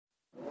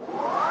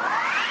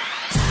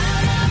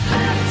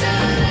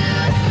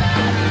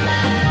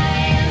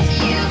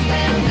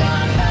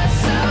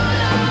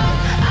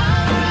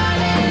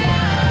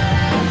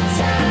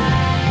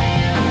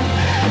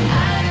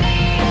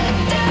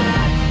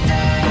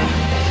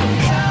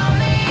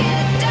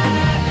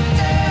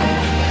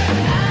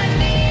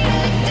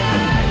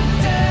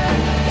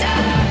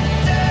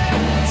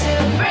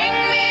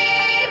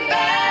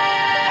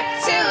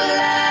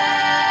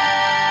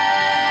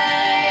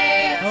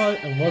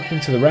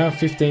to the Round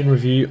 15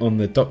 review on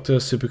the Dr.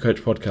 Supercoach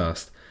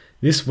podcast.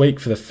 This week,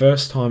 for the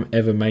first time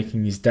ever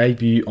making his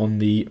debut on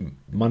the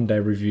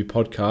Monday Review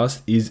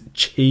podcast, is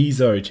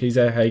Cheezo.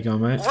 Cheezo, how you going,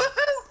 mate?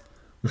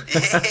 Woohoo!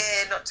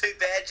 Yeah, not too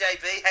bad,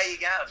 JB. How you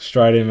going?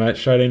 Straight in, mate.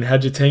 Straight in.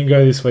 How'd your team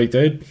go this week,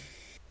 dude?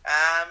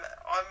 I'm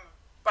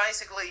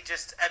basically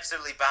just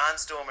absolutely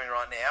barnstorming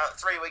right now.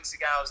 3 weeks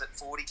ago, I was at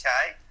 40k.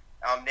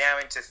 I'm now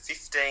into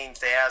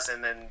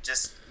 15,000 and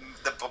just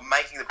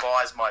making the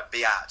buys my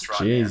biatch right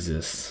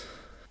Jesus. now.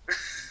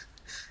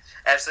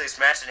 Absolutely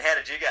smashing. How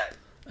did you go?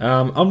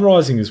 I'm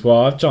rising as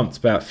well. I've jumped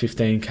about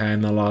 15k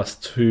in the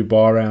last two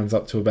buy rounds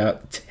up to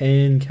about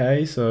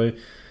 10k. So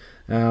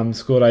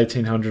scored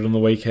 1800 on the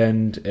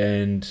weekend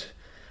and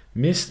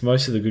missed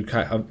most of the good.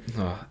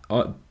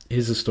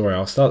 Here's the story.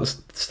 I'll start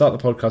the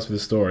podcast with a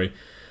story.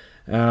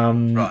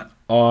 Right.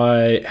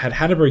 I had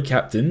Hanbury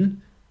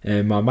captain,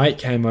 and my mate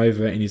came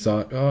over and he's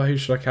like, "Oh, who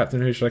should I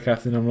captain? Who should I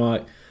captain?" I'm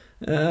like,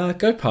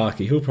 "Go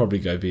Parky. He'll probably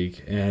go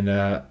big." And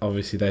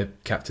obviously they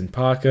captained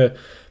Parker.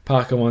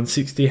 Parker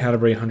 160,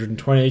 Hanbury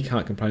 120.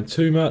 Can't complain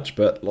too much,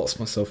 but lost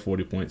myself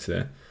 40 points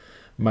there.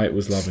 Mate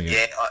was loving it.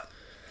 Yeah,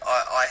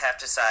 I have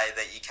to say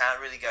that you can't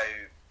really go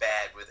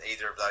bad with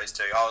either of those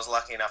two. I was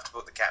lucky enough to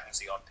put the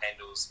captaincy on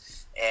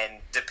Pendles, and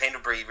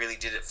Pendlebury really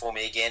did it for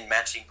me again,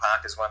 matching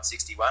Parker's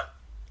 161.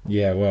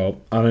 Yeah, well,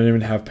 I don't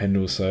even have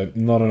Pendle, so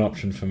not an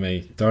option for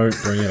me. Don't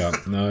bring it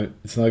up. No,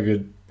 it's no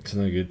good. It's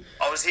no good.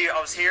 I was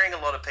hearing a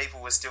lot of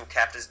people were still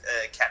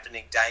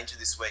captaining Danger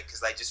this week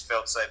because they just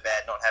felt so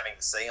bad not having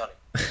the C on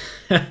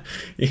him.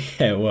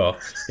 Yeah, well,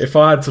 if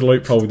I had to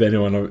loop poll with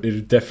anyone, it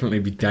would definitely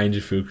be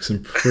Dangerfield because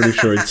I'm pretty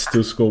sure he'd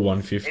still score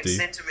 150. It's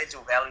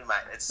sentimental value, mate.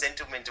 It's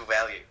sentimental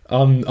value.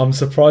 I'm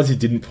surprised he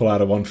didn't pull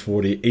out a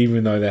 140,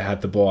 even though they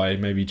had the bye.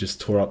 Maybe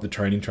just tore up the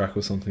training track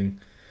or something.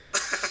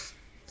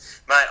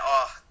 Mate,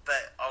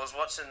 I was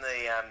watching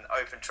the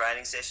open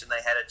training session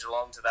they had at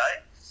Geelong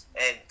today,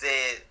 and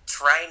their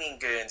training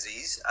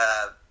Guernseys,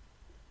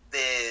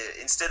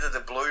 instead of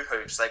the blue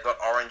hoops, they've got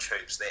orange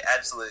hoops. They're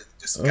absolutely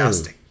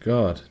disgusting. Oh,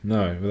 God,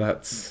 no.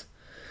 That's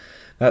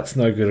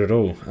no good at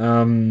all.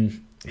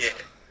 Yeah.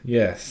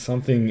 Yeah,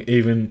 something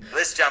even...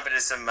 Let's jump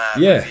into some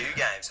review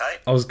games, hey?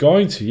 I was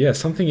going to, yeah.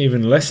 Something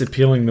even less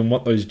appealing than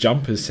what those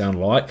jumpers sound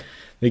like.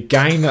 The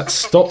game that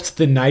stopped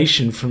the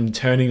nation from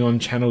turning on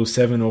Channel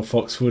 7 or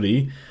Fox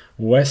Footy,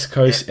 West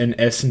Coast and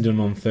Essendon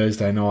on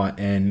Thursday night,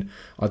 and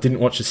I didn't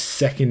watch a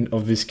second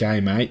of this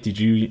game, mate. Did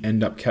you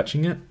end up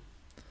catching it?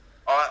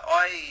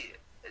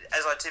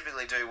 As I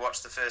typically do,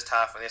 watch the first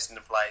half when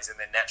Essendon plays and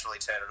then naturally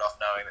turn it off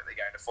knowing that they're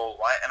going to fall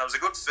away. And it was a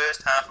good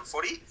first half of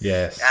footy.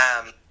 Yes.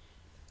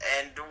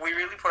 And we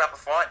really put up a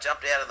fight,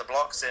 jumped out of the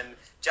blocks, and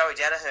Joey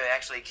Danaher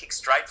actually kicked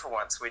straight for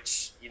once,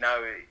 which, you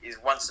know, is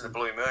once in a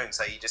blue moon.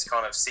 So you just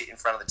kind of sit in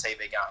front of the TV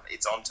going,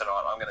 it's on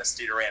tonight, I'm going to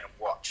sit around and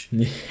watch.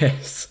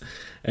 Yes.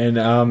 And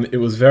it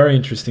was very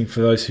interesting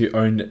for those who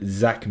owned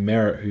Zach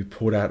Merritt, who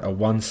pulled out a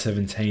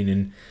 117,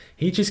 and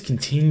he just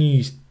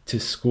continues to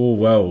score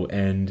well,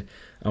 and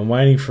I'm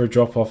waiting for a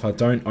drop-off. I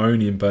don't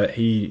own him, but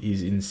he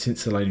is in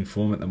scintillating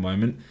form at the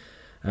moment.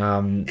 He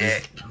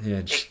had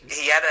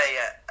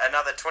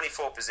another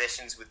 24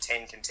 possessions with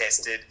 10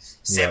 contested,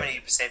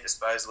 70%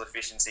 disposal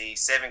efficiency,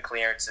 7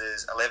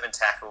 clearances, 11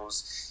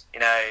 tackles. You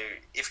know,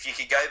 if you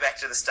could go back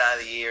to the start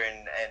of the year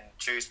and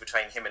choose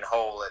between him and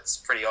Hall, it's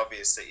pretty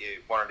obvious that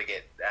you wanted to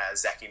get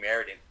Zachy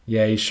Merritt in.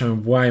 Yeah, he's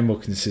shown way more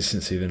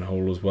consistency than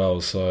Hall as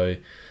well, so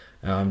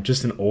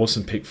just an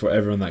awesome pick for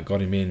everyone that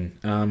got him in.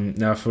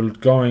 Now, if we're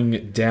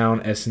going down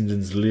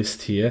Essendon's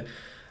list here,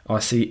 I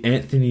see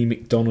Anthony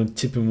McDonald,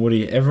 Tip and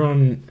Woody.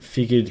 Everyone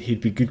figured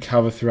he'd be good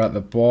cover throughout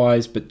the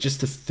buys, but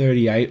just a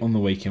 38 on the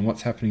weekend.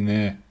 What's happening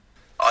there?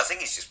 I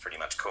think he's just pretty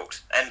much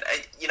cooked. And,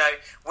 you know,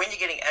 when you're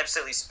getting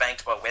absolutely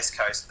spanked by West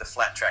Coast, the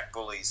flat track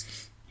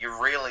bullies, you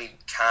really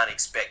can't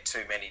expect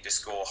too many to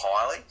score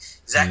highly.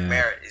 Zach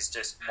Merritt is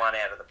just one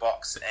out of the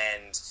box.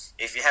 And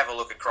if you have a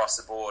look across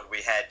the board, we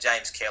had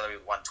James Kelly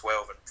with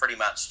 112 and pretty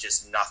much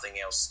just nothing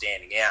else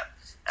standing out.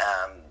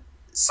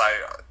 So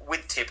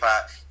with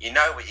Tipper, you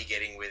know what you're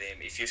getting with him.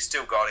 If you've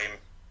still got him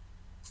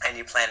and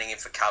you're planning him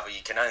for cover,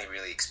 you can only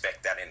really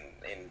expect that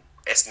in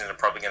Essendon are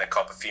probably going to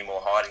cop a few more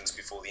hidings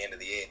before the end of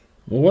the year.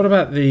 Well, what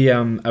about the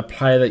a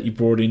player that you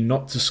brought in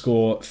not to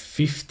score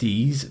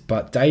 50s,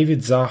 but David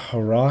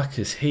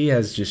Zaharakis? He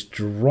has just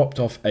dropped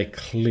off a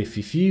cliff.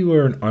 If you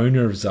were an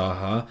owner of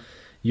Zaha,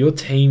 your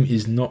team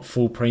is not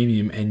full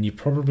premium and you're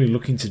probably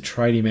looking to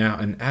trade him out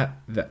and at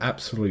the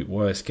absolute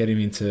worst, get him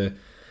into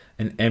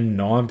an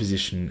M9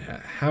 position.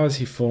 How has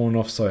he fallen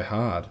off so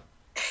hard?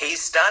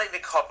 He's starting to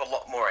cop a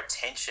lot more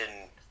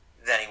attention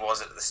than he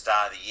was at the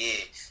start of the year.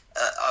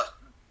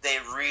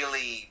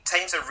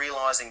 Teams are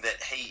realising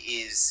that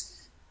he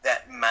is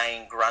that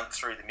main grunt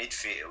through the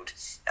midfield.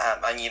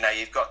 And, you know,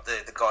 you've got the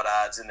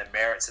Goddards and the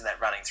Merritts and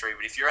that running through.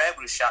 But if you're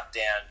able to shut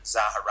down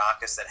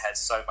Zaharakis that has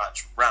so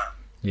much run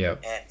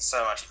and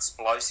so much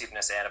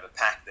explosiveness out of a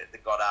pack that the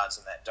Goddards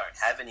and that don't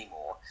have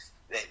anymore,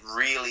 that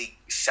really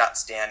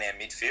shuts down our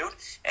midfield.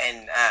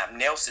 And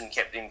Nelson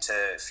kept him to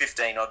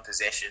 15-odd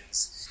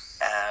possessions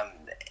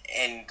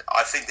And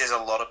I think there's a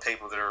lot of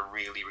people that are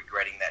really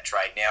regretting that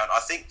trade now. And I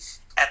think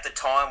at the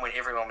time when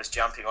everyone was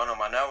jumping on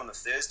him, I know on the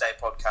Thursday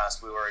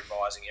podcast we were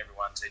advising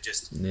everyone to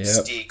just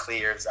steer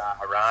clear of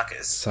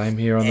Zaharakis. Same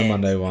here on the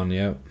Monday one,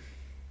 Yeah,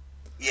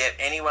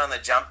 anyone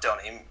that jumped on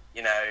him,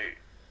 you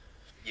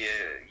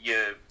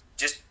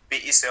just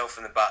bit yourself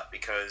in the butt,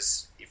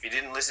 because if you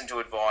didn't listen to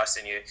advice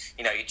and you're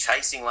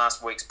chasing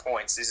last week's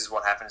points, this is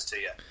what happens to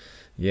you.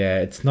 Yeah,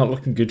 it's not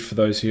looking good for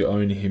those who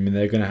own him, and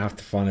they're going to have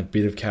to find a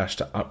bit of cash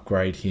to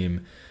upgrade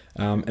him.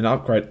 An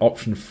upgrade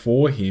option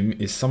for him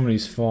is someone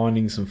who's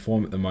finding some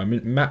form at the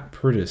moment, Matt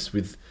Priddis,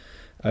 with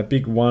a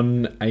big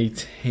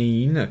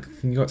 118. I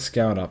think he got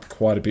scaled up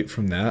quite a bit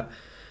from that.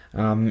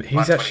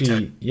 He's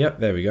actually,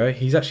 there we go.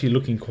 He's actually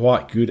looking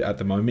quite good at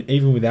the moment,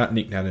 even without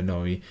Nick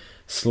Natanui.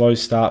 Slow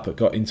start, but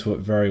got into it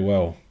very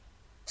well.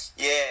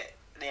 Yeah,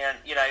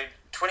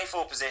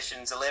 24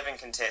 possessions, 11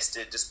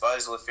 contested,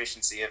 disposal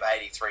efficiency of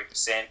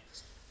 83%.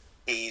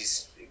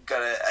 He's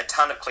got a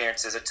ton of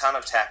clearances, a ton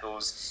of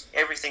tackles,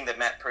 everything that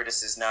Matt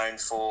Priddis is known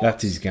for.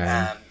 That's his game.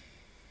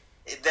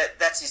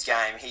 That's his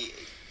game.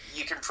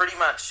 You can pretty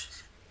much...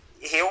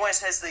 He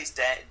always has these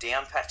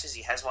down patches.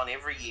 He has one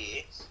every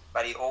year,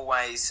 but he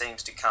always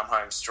seems to come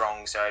home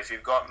strong. So if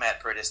you've got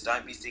Matt Priddis,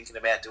 don't be thinking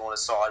about doing a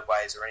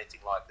sideways or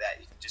anything like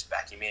that. You can just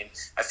back him in.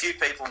 A few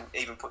people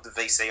even put the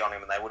VC on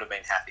him, and they would have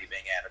been happy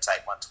being able to take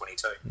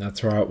 122.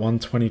 That's right.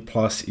 120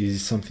 plus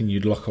is something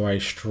you'd lock away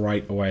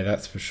straight away,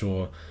 that's for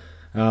sure.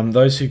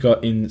 Those who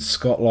got in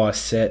Scott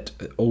Lycett,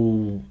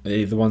 all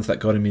the ones that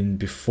got him in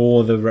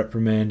before the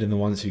reprimand and the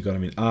ones who got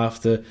him in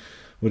after,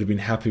 would have been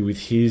happy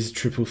with his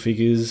triple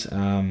figures.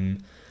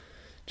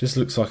 Just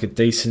looks like a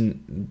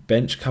decent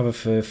bench cover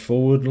for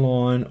forward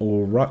line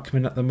or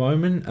ruckman at the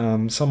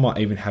moment. Some might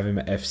even have him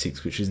at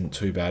F6, which isn't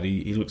too bad.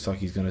 He looks like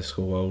he's going to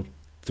score well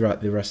throughout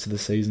the rest of the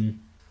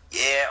season.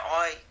 Yeah,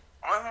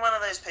 I'm one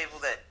of those people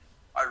that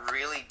I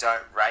really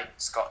don't rate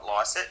Scott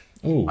Lycett.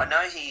 Ooh. I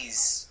know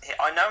he's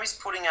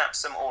putting up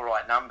some all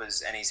right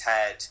numbers, and he's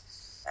had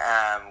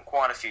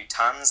quite a few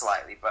tons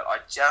lately, but I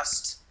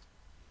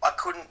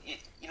couldn't.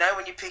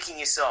 When you're picking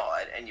your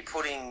side and you've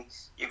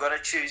got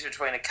to choose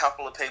between a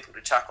couple of people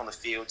to chuck on the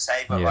field. Say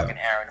you've got like an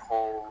Aaron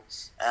Hall,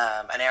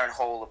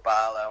 a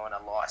Barlow, and a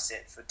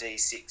Lycett for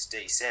D6,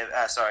 D7.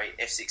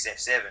 F6,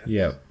 F7.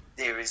 Yeah.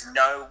 There is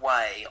no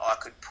way I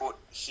could put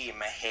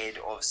him ahead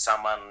of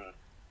someone,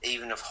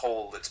 even of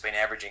Hall, that's been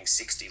averaging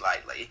 60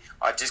 lately.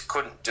 I just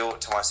couldn't do it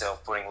to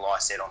myself putting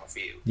Lycett on the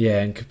field. Yeah,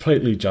 and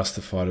completely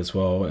justified as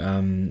well.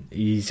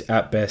 He's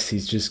at best,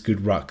 he's just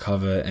good ruck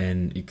cover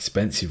and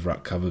expensive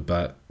ruck cover,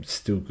 but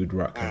still good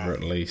ruck cover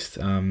at least.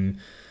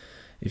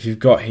 If you've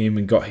got him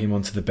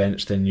onto the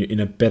bench, then you're in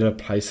a better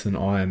place than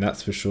I am,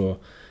 that's for sure.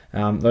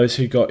 Those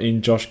who got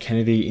in Josh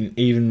Kennedy and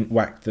even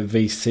whacked the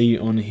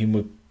VC on him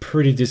were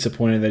pretty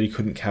disappointed that he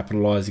couldn't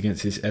capitalise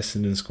against this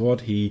Essendon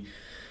squad. He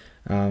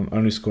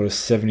only scored a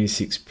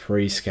 76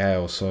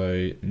 pre-scale,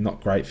 so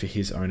not great for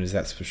his owners,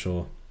 that's for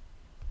sure.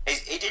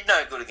 He did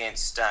no good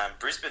against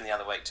Brisbane the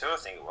other week too, I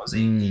think it was.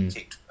 He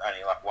kicked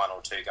only like 1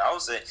 or 2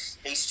 goals.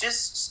 He's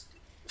just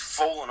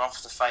fallen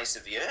off the face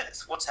of the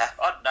earth. What's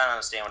happened? I don't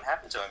understand what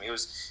happened to him. He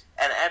was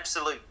an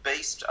absolute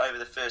beast over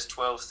the first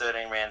 12,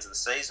 13 rounds of the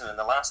season, and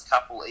the last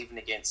couple, even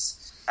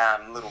against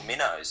little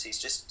minnows, he's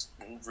just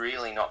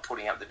really not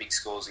putting up the big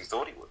scores he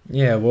thought he would.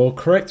 Yeah, well,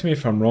 correct me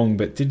if I'm wrong,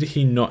 but did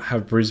he not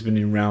have Brisbane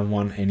in round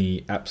 1 and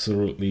he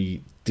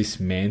absolutely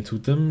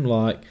dismantled them?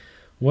 Like,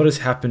 what has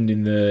happened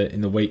in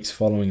the weeks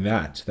following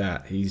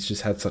that he's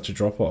just had such a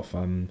drop off?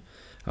 I'm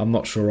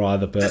not sure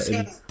either, but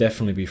it'd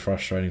definitely be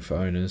frustrating for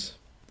owners.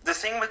 The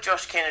thing with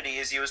Josh Kennedy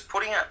is he was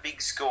putting up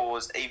big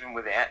scores even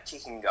without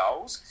kicking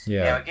goals.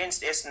 Yeah. Now,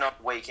 against Essendon on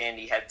the weekend,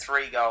 he had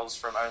 3 goals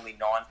from only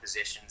 9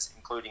 possessions,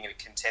 including a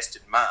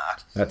contested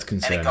mark. That's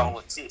concerning. And a goal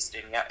assist,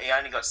 and he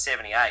only got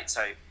 78.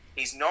 So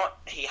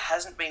he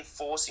hasn't been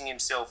forcing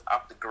himself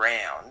up the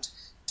ground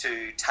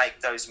to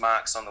take those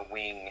marks on the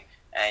wing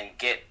and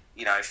get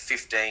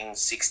 15,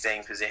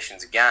 16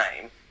 possessions a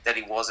game that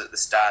he was at the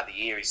start of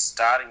the year. He's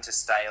starting to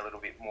stay a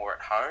little bit more at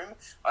home.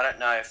 I don't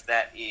know if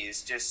that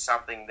is just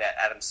something that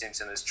Adam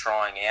Simpson is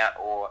trying out,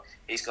 or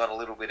he's got a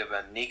little bit of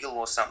a niggle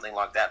or something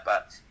like that.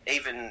 But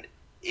even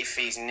if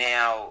he's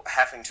now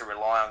having to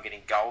rely on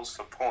getting goals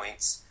for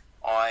points,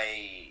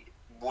 I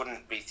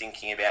wouldn't be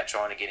thinking about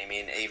trying to get him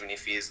in, even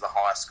if he is the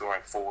highest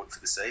scoring forward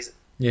for the season.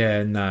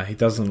 Yeah, no, he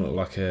doesn't look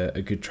like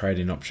a good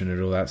trading option at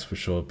all, that's for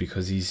sure,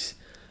 because he's,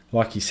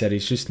 like you said,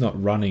 he's just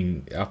not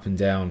running up and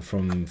down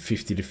from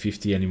 50 to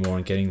 50 anymore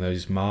and getting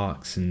those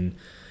marks, and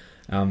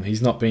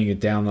he's not being a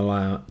down the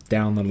line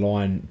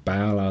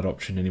bailout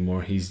option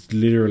anymore. He's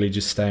literally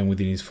just staying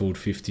within his forward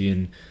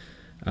 50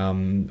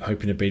 and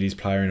hoping to beat his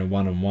player in a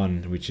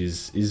 1-on-1, which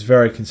is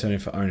very concerning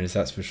for owners,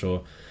 that's for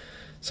sure.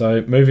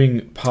 So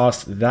moving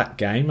past that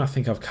game, I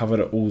think I've covered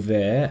it all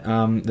there.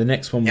 The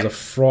next one was a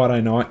Friday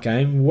night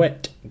game,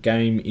 wet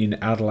game in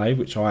Adelaide,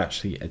 which I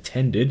actually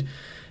attended,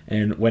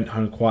 and went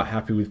home quite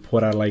happy with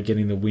Port Adelaide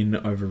getting the win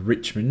over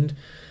Richmond.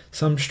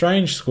 Some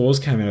strange scores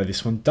came out of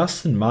this one.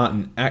 Dustin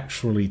Martin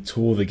actually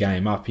tore the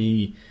game up.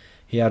 He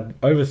He had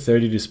over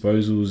 30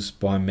 disposals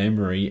by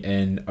memory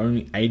and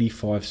only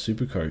 85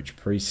 Supercoach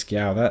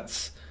pre-scour.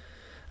 That's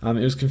it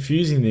was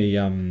confusing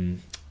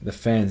the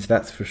fans,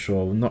 that's for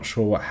sure. I'm not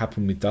sure what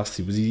happened with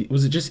Dusty.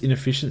 Was it just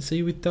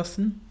inefficiency with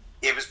Dustin?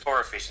 It was poor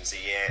efficiency.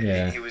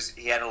 Yeah.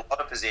 He had a lot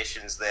of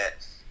possessions that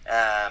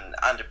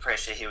under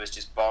pressure he was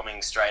just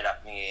bombing straight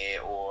up in the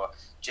air or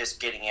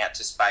just getting out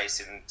to space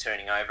and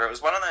turning over. It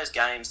was one of those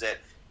games that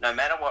no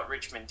matter what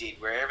Richmond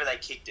did, wherever they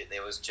kicked it,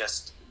 there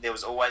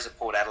was always a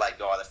Port Adelaide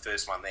guy, the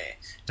first one there.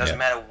 Doesn't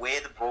matter where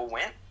the ball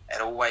went,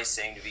 it always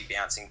seemed to be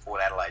bouncing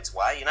Port Adelaide's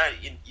way. You know,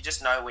 you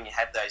just know when you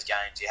have those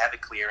games, you have a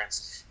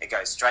clearance, it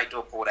goes straight to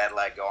a Port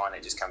Adelaide guy and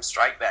it just comes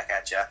straight back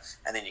at you,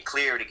 and then you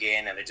clear it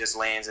again and it just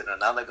lands in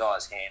another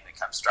guy's hand and it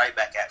comes straight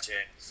back at you.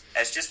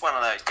 And it's just one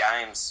of those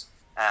games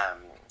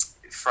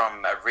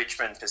from a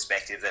Richmond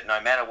perspective that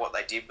no matter what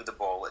they did with the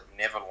ball, it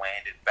never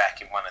landed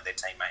back in one of their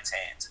teammates'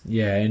 hands.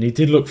 Yeah, and he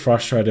did look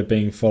frustrated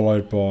being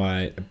followed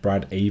by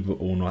Brad Ebert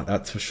all night,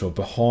 that's for sure.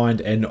 Behind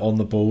and on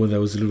the ball,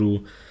 there was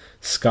little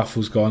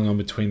scuffles going on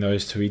between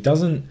those two.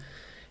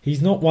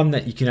 He's not one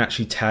that you can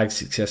actually tag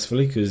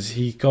successfully because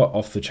he got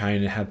off the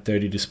chain and had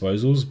 30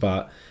 disposals,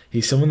 but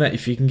he's someone that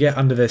if you can get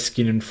under their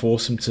skin and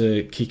force them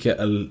to kick it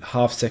a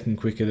half second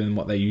quicker than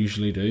what they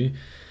usually do,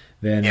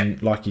 then,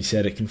 like you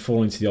said, it can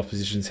fall into the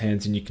opposition's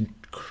hands and you can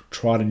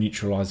try to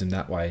neutralise them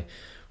that way,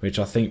 which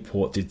I think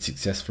Port did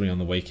successfully on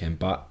the weekend.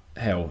 But,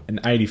 hell, an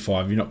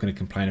 85, you're not going to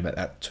complain about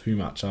that too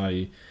much, are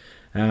you?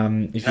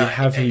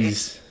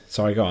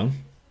 Sorry, go on.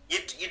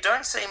 You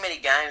don't see many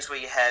games where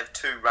you have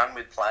two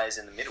run-with players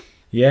in the middle.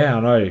 Yeah, I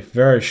know.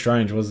 Very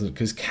strange, wasn't it?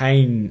 Because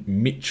Kane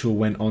Mitchell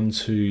went on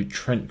to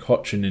Trent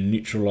Cotchin and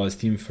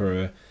neutralised him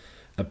for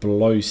a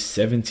below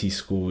 70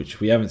 score, which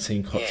we haven't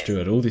seen Koch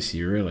do at all this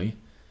year, really.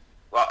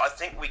 Well, I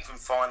think we can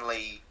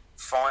finally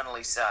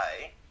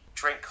say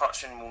Trent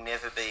Cotchin will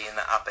never be in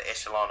the upper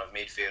echelon of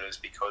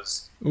midfielders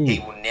because he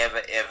will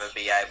never, ever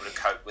be able to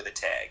cope with a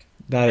tag.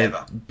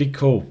 Never. Big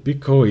call.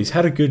 He's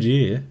had a good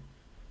year.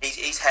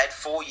 He's had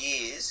 4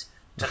 years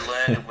to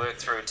learn to work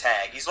through a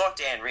tag. He's like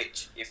Dan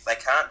Rich. If they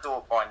can't do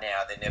it by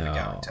now, they're never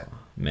going to.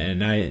 Man,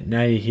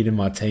 now you're hitting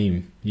my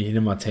team. You're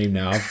hitting my team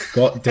now. I've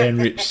got Dan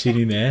Rich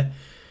sitting there,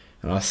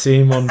 and I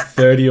see him on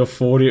 30 or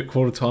 40 at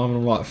quarter time, and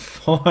I'm like,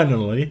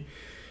 finally.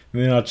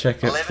 And then I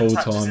check it full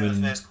time.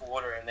 In the first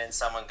quarter, and then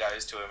someone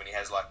goes to him, and he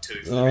has like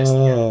 2 for the rest of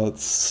the game.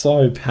 It's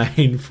so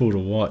painful to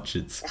watch.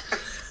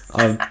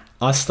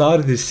 I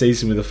started this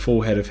season with a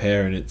full head of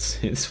hair, and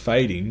it's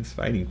fading. It's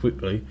fading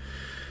quickly.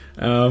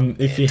 It doesn't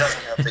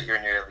help that you're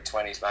in your early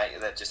 20s, mate.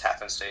 That just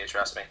happens to you,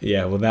 trust me.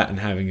 Yeah, well, that and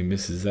having a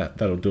missus,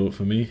 that'll do it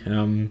for me.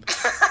 Robbie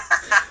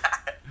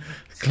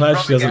Gray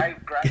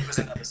was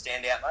another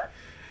standout,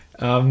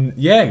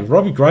 mate.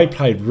 Robbie Gray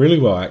played really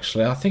well,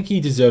 actually. I think he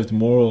deserved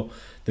more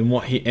than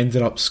what he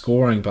ended up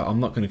scoring, but I'm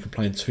not going to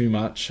complain too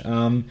much.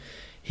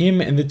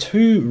 Him and the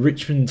two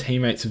Richmond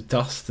teammates of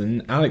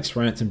Dustin, Alex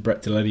Rance and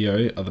Brett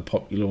Deledio, are the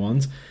popular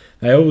ones.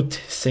 They all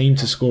seemed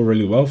to score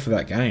really well for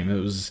that game.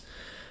 It was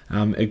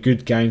a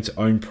good game to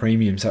own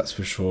premiums, that's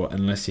for sure,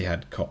 unless you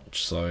had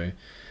Koch. So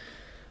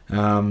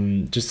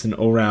just an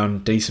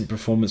all-round decent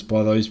performance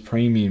by those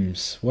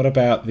premiums. What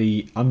about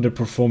the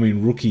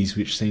underperforming rookies,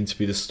 which seem to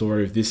be the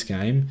story of this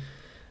game?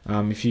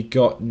 If you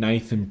got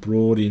Nathan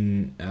Broad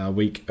in a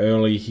week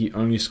early, he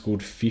only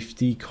scored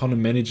 50. Connor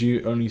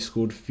Menadue only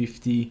scored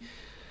 50.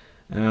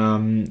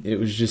 It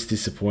was just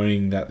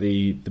disappointing that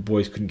the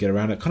boys couldn't get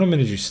around it. Connor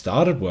Menadue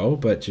started well,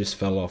 but just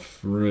fell off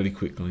really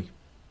quickly.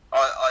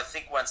 I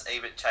think once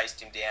Ebert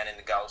chased him down in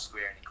the goal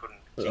square and he couldn't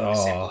kick the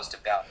simplest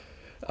about,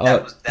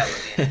 that was the end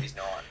of his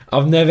night.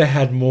 I've never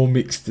had more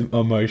mixed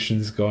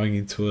emotions going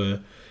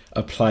into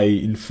a play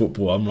in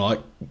football. I'm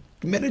like,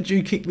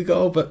 Menadue kicked the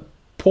goal, but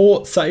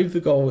Port saved the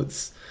goal.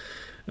 It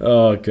was...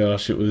 You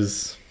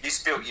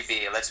spilt your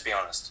beer, let's be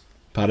honest.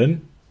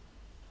 Pardon?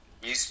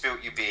 You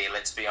spilt your beer,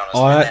 let's be honest.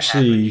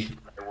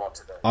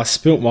 I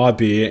spilt my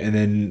beer and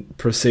then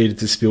proceeded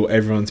to spill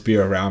everyone's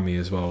beer around me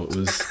as well. It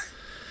was...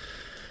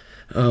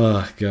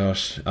 Oh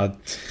gosh, I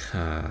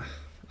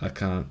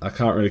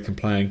can't really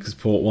complain because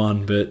Port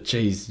won, but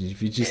geez,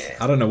 if you just,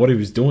 I don't know what he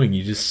was doing.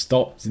 You just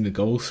stopped in the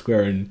goal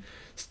square and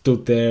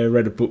stood there,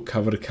 read a book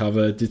cover to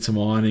cover, did some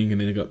ironing,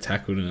 and then got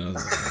tackled, and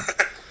it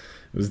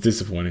was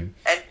disappointing.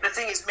 And the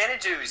thing is,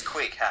 Menadue is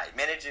quick. Hey,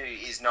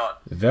 Menadue is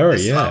not the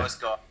slowest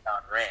guy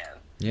going around.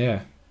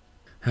 Yeah.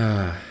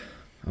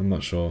 I'm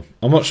not sure.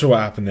 what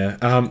happened there.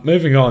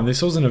 Moving on.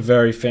 This wasn't a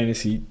very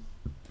fantasy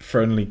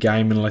friendly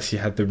game unless you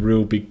had the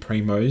real big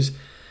primos.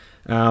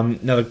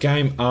 Now the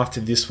game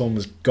after this one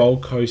was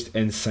Gold Coast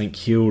and St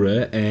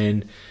Kilda,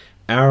 and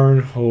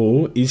Aaron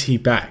Hall, is he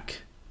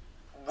back?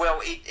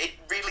 Well, it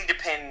really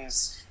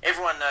depends.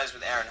 Everyone knows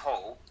with Aaron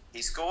Hall,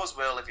 he scores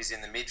well if he's in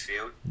the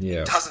midfield. Yeah.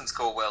 He doesn't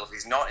score well if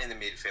he's not in the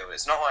midfield.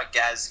 It's not like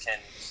Gaz can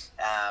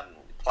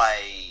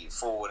play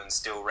forward and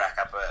still rack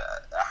up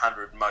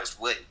 100 most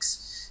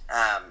weeks.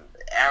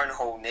 Aaron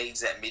Hall needs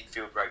that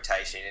midfield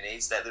rotation. He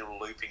needs that little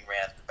looping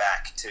round the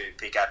back to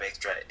pick up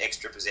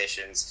extra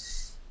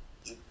possessions.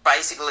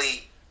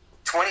 Basically,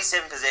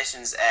 27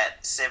 possessions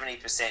at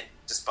 70%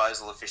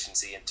 disposal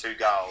efficiency and 2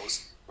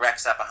 goals,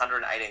 racks up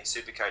 118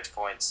 Supercoach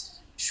points.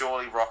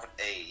 Surely Rocket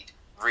Eade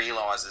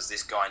realises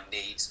this guy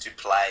needs to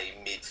play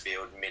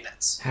midfield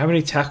minutes. How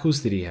many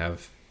tackles did he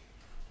have?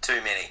 Too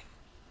many.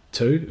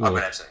 2? I've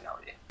got absolutely no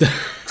idea.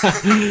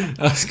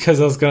 Because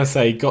I was going to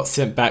say he got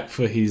sent back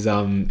for his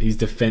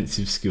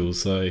defensive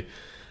skills. So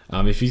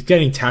if he's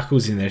getting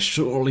tackles in there,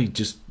 surely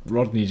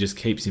Rodney just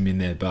keeps him in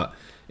there. But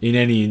in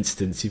any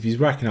instance, if he's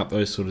racking up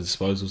those sort of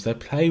disposals, they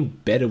play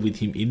better with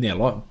him in there,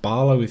 like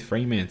Barlow with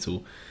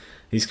Fremantle.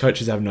 These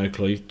coaches have no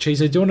clue.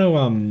 Chizo, do you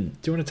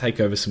want to take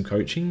over some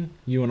coaching?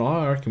 You and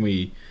I reckon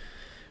we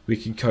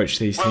can coach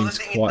these teams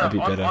quite a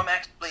bit better.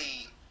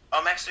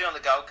 I'm actually on the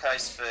Gold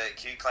Coast for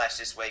Q Clash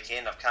this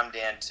weekend. I've come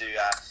down to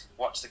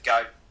watch the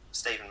GOAT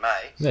Stephen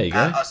May. There you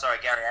go.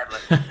 Gary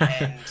Ablett.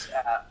 And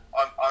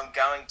I'm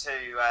going to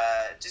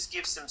just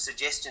give some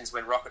suggestions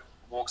when Rocket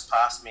walks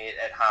past me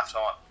at half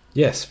time.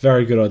 Yes,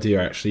 very good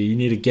idea, actually. You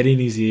need to get in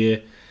his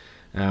ear,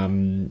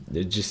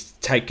 just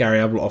take Gary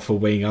Ablett off a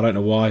wing. I don't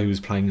know why he was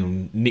playing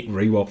on Nick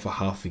Riewoldt for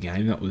half the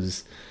game. That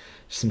was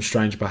some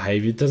strange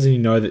behaviour. Doesn't he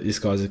know that this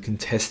guy's a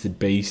contested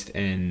beast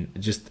and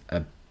just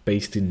a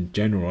beast in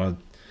general?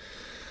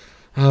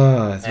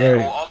 I'll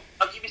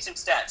give you some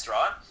stats,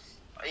 right?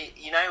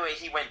 You know where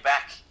he went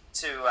back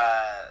to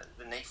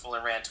the Neefle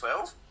in round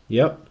 12?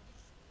 Yep.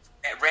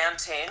 At round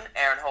 10,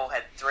 Aaron Hall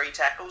had 3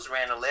 tackles.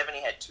 Round 11,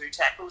 he had 2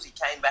 tackles. He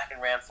came back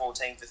in round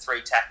 14 for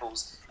 3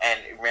 tackles, and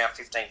in round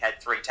 15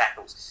 had 3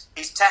 tackles.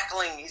 He's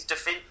tackling his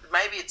defense.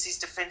 Maybe it's his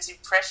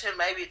defensive pressure.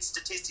 Maybe it's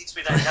statistics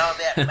we don't know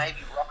about. Maybe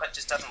Rocket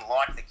just doesn't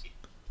like the kid.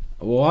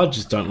 Well, I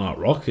just don't like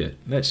Rocket.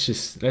 Let's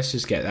just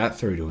get that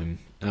through to him.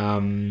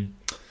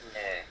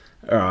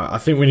 Alright, I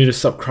think we need to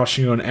stop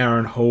crushing on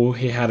Aaron Hall.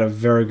 He had a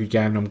very good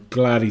game, and I'm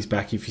glad he's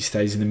back if he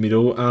stays in the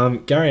middle.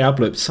 Gary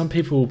Ablett, some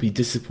people will be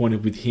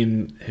disappointed with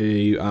him,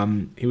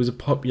 who he was a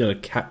popular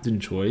captain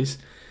choice,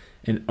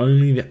 and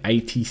only the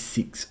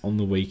 86 on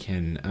the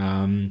weekend.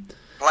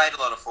 Played a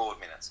lot of forward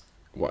minutes.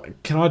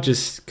 Can I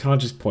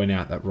just point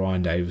out that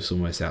Ryan Davis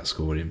almost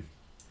outscored him?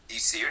 Are you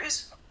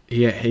serious?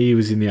 Yeah, he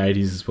was in the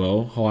 80s as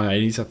well, high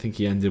 80s. I think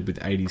he ended with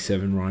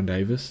 87, Ryan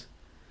Davis.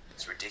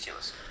 It's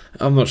ridiculous.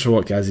 I'm not sure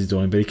what Gaz is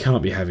doing, but he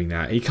can't be having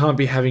that. He can't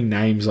be having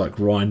names like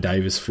Ryan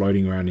Davis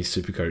floating around his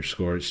Supercoach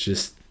score. It's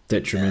just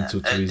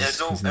detrimental to his name.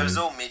 It was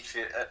all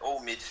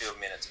midfield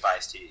minutes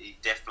based. He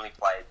definitely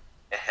played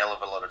a hell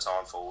of a lot of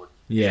time forward.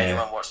 Yeah. If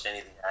anyone watched any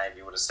of the game,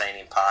 you would have seen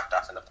him parked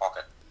up in the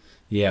pocket.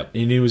 Yeah,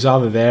 and he was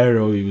either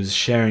there or he was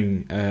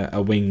sharing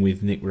a wing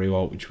with Nick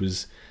Riewoldt, which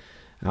was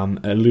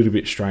a little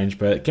bit strange.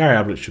 But Gary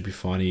Ablett should be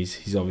fine.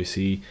 He's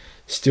obviously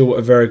still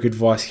a very good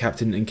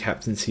vice-captain and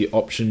captaincy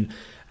option.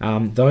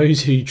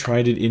 Those who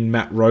traded in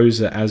Matt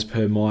Rosa, as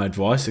per my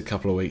advice a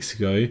couple of weeks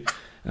ago,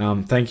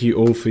 thank you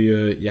all for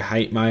your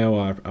hate mail.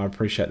 I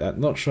appreciate that.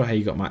 Not sure how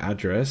you got my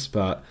address,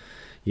 but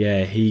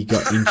yeah, he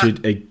got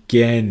injured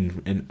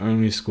again and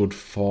only scored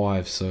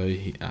 5. So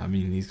he's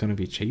going to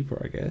be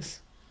cheaper, I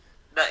guess.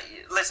 No,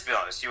 let's be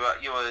honest. You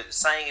were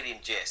saying it in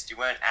jest. You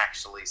weren't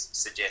actually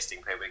suggesting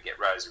people get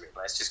Rosa in.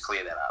 Let's just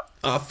clear that up.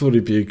 I thought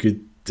he'd be a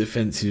good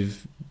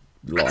defensive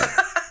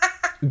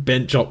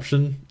bench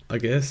option, I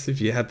guess,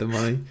 if you had the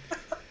money.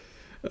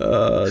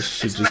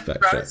 Should just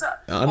backtrack.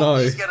 I know. All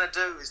he's going to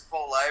do is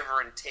fall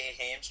over and tear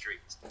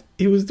hamstrings.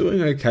 He was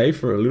doing okay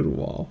for a little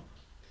while.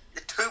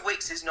 2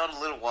 weeks is not a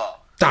little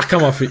while.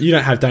 Come off it. You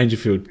don't have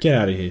Dangerfield. Get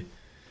out of here.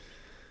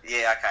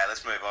 Yeah, okay,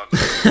 let's move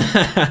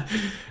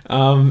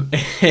on.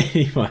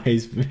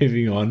 Anyways,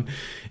 moving on.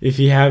 If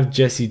you have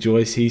Jesse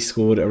Joyce, he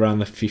scored around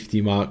the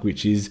 50 mark,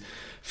 which is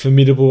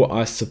formidable,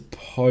 I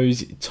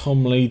suppose.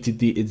 Tom Lee did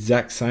the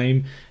exact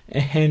same.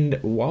 And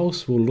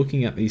whilst we're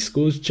looking at these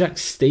scores, Jack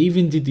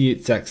Stephen did the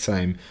exact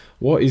same.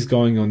 What is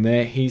going on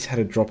there? He's had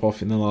a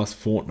drop-off in the last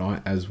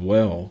fortnight as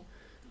well.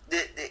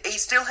 He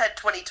still had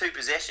 22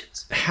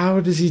 possessions. How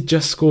does he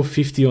just score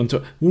 50 on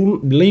top? Well,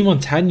 Lee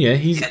Montagna,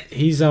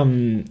 he's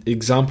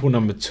example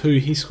number 2.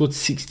 He scored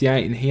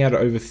 68 and he had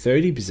over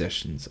 30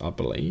 possessions, I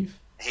believe.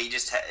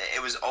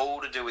 It was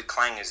all to do with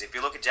clangers. If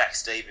you look at Jack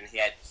Stephen, he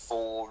had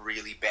 4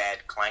 really bad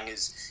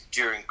clangers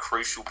during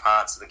crucial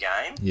parts of the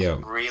game. Yeah.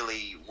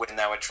 Really, when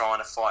they were trying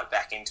to fight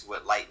back into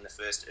it late in the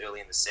first,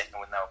 early in the second,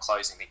 when they were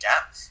closing the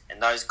gap.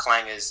 And those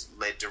clangers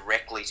led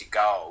directly to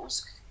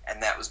goals.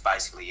 And that was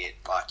basically it.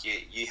 Like,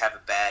 you have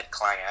a bad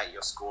clanger,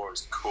 your score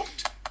is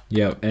cooked.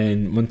 Yeah,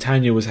 and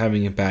Montagna was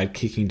having a bad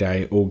kicking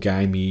day all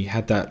game. He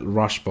had that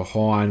rush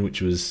behind,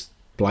 which was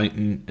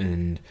blatant,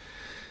 and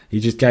he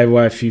just gave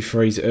away a few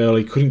frees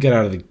early. Couldn't get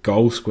out of the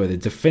goal square, the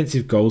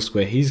defensive goal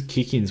square. His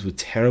kick-ins were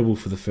terrible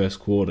for the first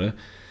quarter,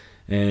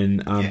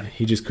 and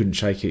he just couldn't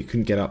shake it.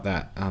 Couldn't get up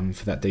that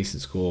for that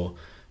decent score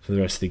for the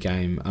rest of the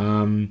game.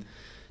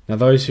 Now,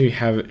 those who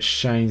have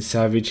Shane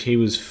Savage, he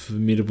was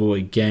formidable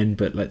again,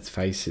 but let's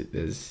face it,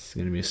 there's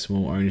going to be a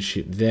small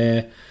ownership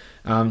there.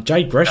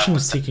 Jade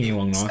Gresham's ticking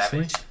along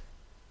nicely. Savage.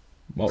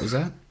 What was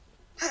that?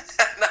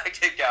 No,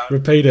 keep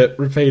going.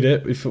 Repeat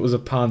it. If it was a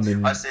pun,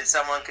 then... I said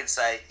someone could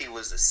say he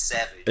was a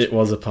savage. It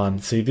was a pun.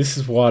 See, this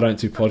is why I don't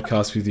do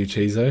podcasts with you,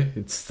 Chizo.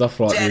 It's stuff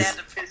like Shout this. out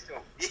to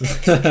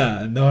Pistol.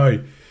 Yeah.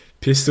 No.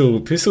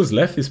 Pistol's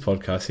left this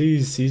podcast.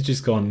 He's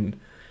just gone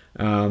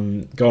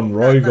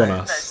rogue on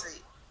us.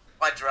 See,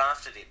 I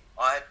drafted him.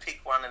 I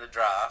picked one in the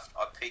draft.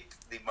 I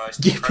picked the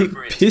most You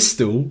appropriate... picked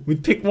Pistol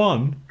with pick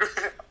one?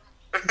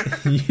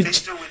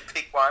 Pistol with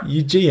pick one.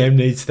 Your GM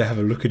needs to have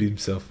a look at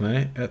himself,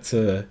 mate. That's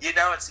a... You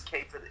know it's a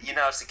keeper. You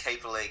know it's a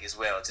keeper league as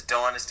well. It's a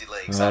dynasty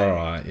league. So All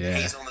right, yeah.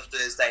 he's on the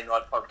Thursday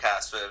night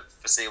podcast for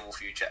foreseeable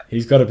future.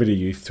 He's got a bit of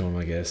youth to him,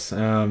 I guess.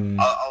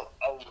 I'll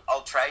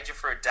trade you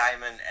for a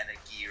Damon and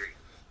a Geary.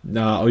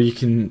 No, or you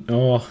can...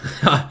 Oh,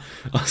 I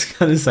was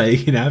going to say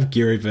you can have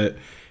Geary, but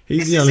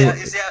he's the only one...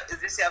 Is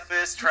this our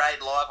first trade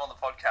live on the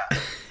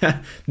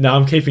podcast? No,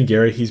 I'm keeping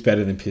Geary. He's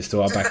better than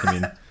Pistol. I'll back him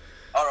in.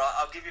 All right,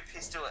 I'll give you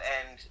Pistol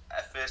and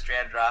a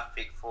first-round draft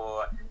pick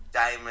for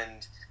Damon,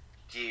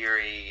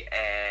 Geary,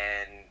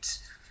 and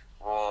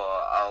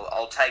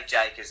I'll take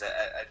Jake as a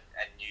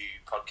new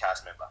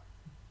podcast member.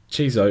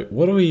 Chizo,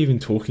 what are we even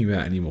talking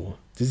about anymore?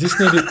 Does this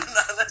need No,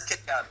 let's get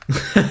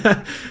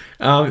going.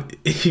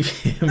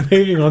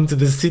 Moving on to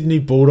the Sydney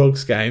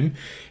Bulldogs game,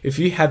 if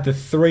you had the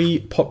three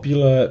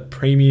popular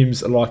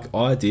premiums like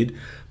I did,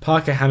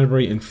 Parker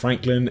Hanbury and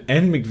Franklin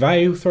and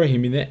McVeigh, we'll throw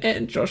him in there,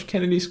 and Josh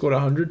Kennedy scored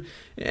 100,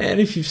 and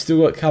if you've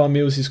still got Callum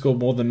Mills who scored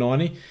more than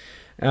 90,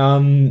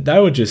 they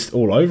were just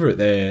all over it.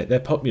 They're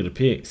popular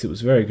picks. It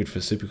was very good for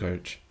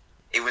Supercoach.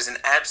 It was an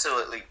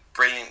absolutely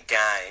brilliant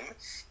game,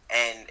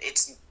 and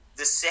it's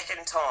the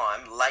second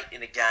time late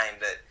in a game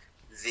that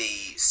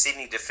the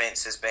Sydney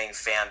defence has been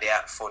found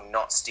out for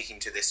not sticking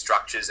to their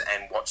structures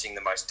and watching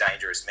the most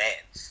dangerous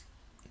man.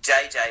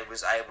 JJ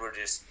was able to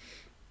just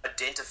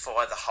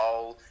identify the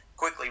hole,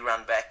 quickly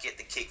run back, get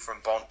the kick from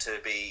Bont to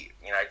be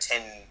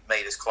 10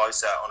 metres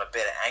closer on a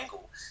better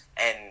angle,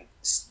 and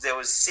there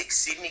was 6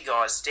 Sydney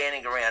guys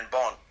standing around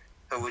Bont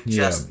who were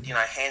just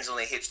hands on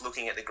their hips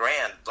looking at the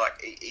ground.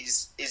 Like,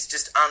 is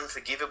just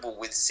unforgivable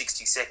with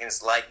 60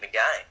 seconds late in the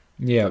game.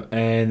 Yeah,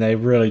 and they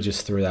really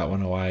just threw that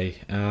one away.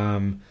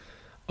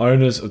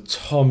 Owners of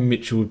Tom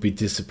Mitchell would be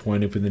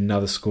disappointed with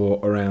another score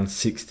around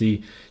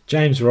 60.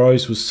 James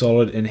Rose was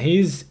solid, and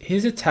his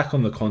attack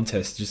on the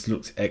contest just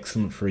looks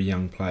excellent for a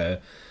young player.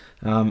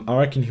 I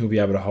reckon he'll be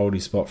able to hold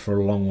his spot for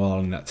a long while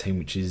in that team,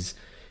 which is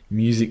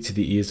music to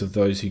the ears of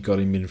those who got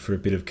him in for a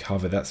bit of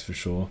cover, that's for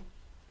sure.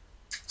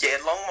 Yeah,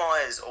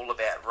 Longmire's all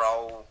about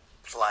role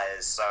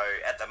players, so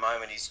at the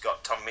moment he's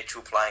got Tom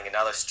Mitchell playing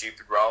another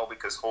stupid role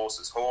because horse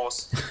is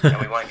horse, and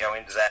we won't go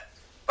into that.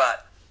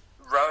 But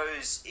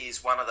Rose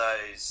is one of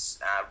those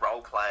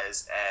role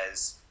players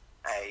as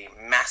a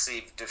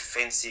massive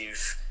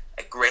defensive,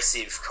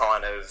 aggressive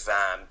kind of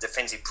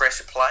defensive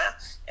pressure player,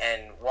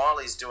 and while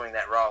he's doing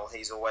that role,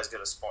 he's always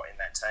got a spot in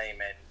that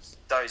team, and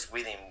those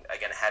with him are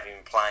going to have him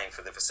playing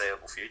for the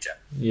foreseeable future.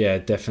 Yeah,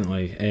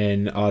 definitely,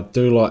 and I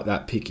do like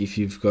that pick if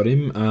you've got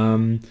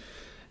him.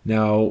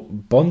 Now,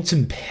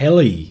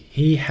 Bontempelli,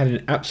 he had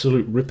an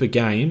absolute ripper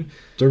game.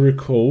 Do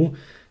recall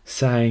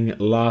saying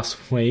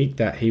last week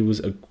that he was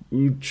a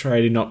good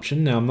trading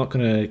option. Now, I'm not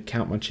going to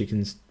count my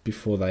chickens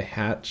before they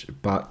hatch,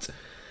 but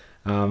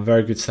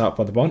very good start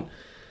by the Bont.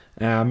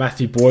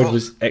 Matthew Boyd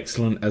was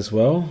excellent as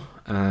well.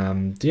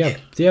 Do you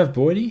have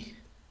Boydie?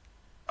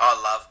 I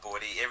love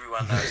Boydie.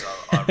 Everyone knows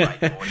I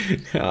rate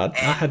Boydie.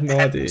 I had no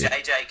idea.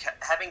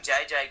 Having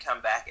JJ come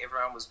back,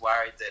 everyone was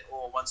worried that,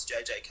 once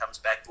JJ comes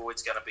back,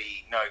 Boyd's going to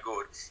be no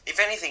good. If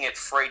anything, it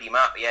freed him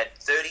up. He had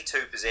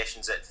 32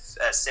 possessions at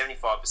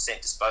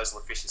 75% disposal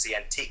efficiency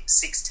and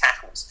 6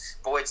 tackles.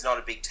 Boyd's not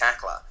a big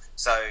tackler,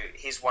 so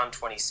his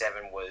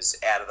 127 was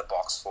out of the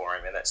box for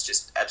him, and that's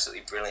just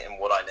absolutely brilliant and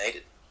what I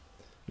needed.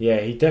 Yeah,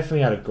 he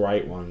definitely had a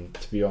great one,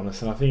 to be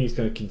honest, and I think he's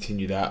going to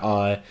continue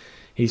that.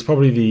 He's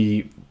probably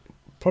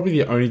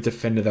the only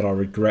defender that I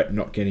regret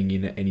not getting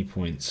in at any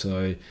point,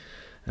 so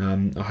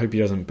I hope he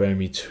doesn't burn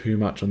me too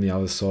much on the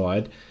other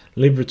side.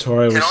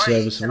 Liberatoria was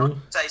serviceable.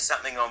 Can I say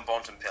something on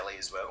Bontempelli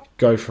as well?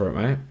 Go for it,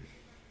 mate.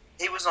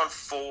 He was on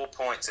 4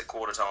 points at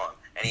quarter time,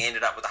 and he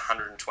ended up with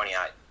 128.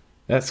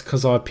 That's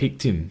because I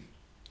picked him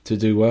to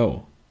do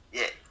well.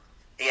 Yeah.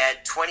 He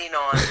had 29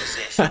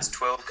 possessions,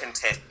 12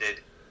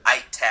 contested,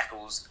 8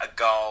 tackles, a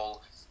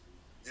goal.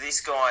 This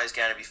guy is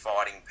going to be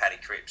fighting Paddy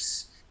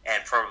Cripps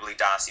and probably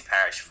Darcy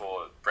Parish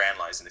for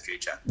Brownlows in the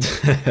future.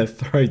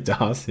 Throw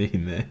Darcy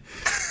in there.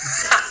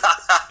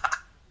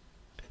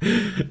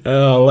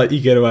 I'll let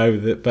you get away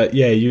with it. But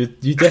yeah, you're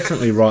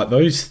definitely right.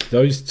 Those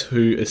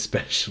two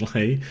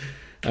especially.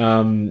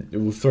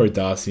 We'll throw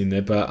Darcy in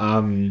there. But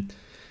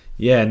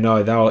yeah,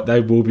 no,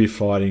 they will be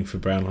fighting for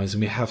Brownlows.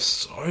 And we have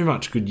so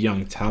much good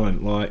young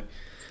talent. Like,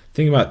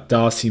 think about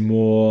Darcy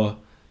Moore,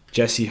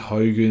 Jesse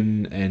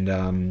Hogan,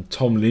 and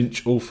Tom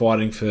Lynch all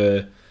fighting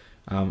for...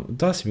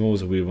 Darcy Moore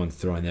was a weird one to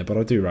throw in there, but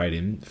I do rate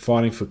him.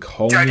 Fighting for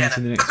Coleman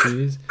in the next few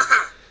years.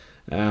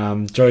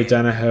 Joe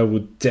Danaher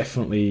would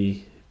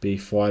definitely be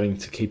fighting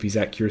to keep his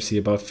accuracy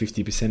above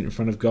 50% in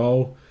front of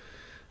goal.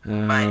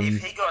 Mate,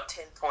 if he got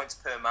 10 points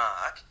per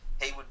mark,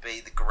 he would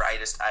be the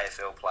greatest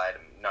AFL player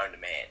known to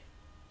man.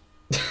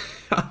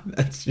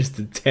 That's just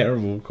a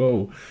terrible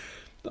call.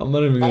 I'm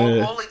not even going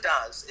to... All he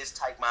does is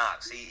take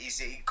marks.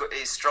 He's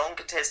a strong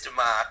contested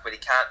mark, but he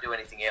can't do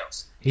anything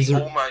else. He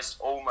almost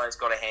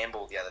got a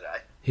handball the other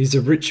day. He's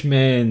a rich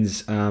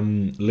man's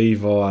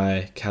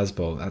Levi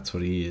Casbolt. That's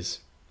what he is.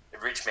 A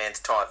rich man's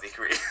Ty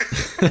Vickery.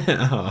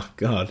 Oh,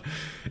 God.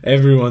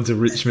 Everyone's a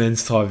rich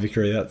man's Ty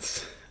Vickery.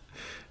 That's...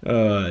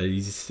 I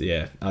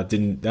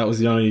didn't... That was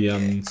the only...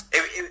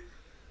 It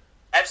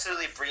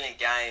absolutely brilliant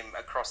game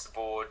across the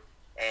board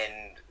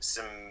and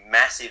some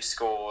massive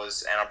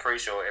scores, and I'm pretty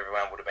sure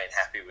everyone would have been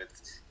happy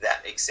with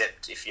that,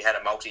 except if you had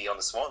a multi on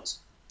the Swans.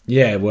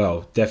 Yeah,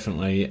 well,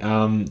 definitely.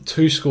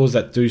 Two scores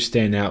that do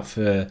stand out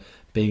for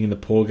being in the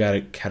poor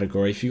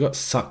category. If you got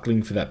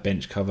Suckling for that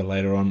bench cover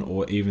later on,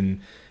 or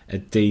even a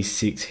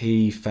D6,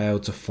 he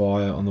failed to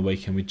fire on the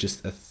weekend with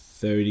just a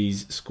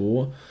 30s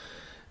score.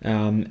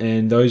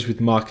 And those with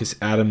Marcus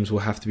Adams will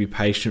have to be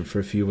patient for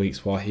a few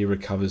weeks while he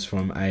recovers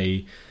from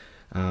a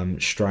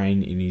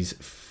strain in his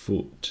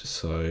foot.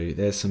 So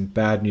there's some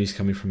bad news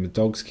coming from the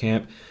Dogs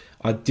camp.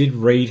 I did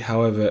read,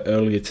 however,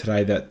 earlier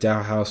today that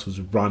Dowhouse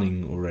was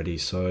running already.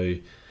 So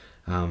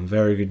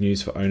very good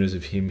news for owners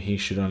of him. He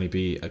should only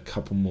be a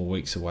couple more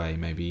weeks away,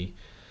 maybe.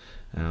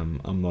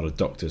 I'm not a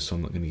doctor, so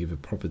I'm not going to give a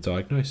proper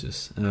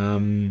diagnosis. Now,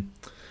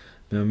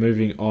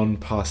 moving on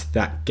past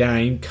that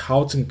game,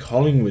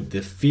 Carlton-Collingwood,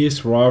 the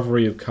fierce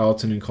rivalry of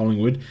Carlton and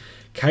Collingwood.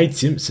 Cade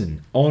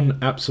Simpson on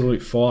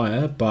absolute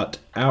fire, but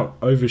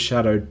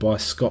overshadowed by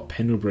Scott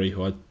Pendlebury,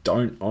 who I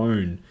don't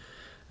own.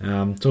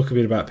 Talk a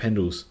bit about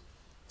Pendles.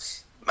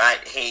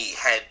 Mate, he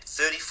had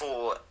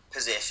 34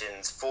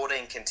 possessions,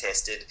 14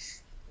 contested.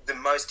 The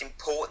most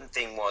important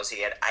thing was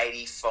he had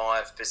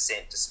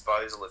 85%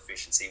 disposal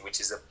efficiency, which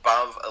is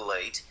above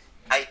elite.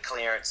 8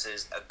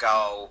 clearances, a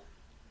goal.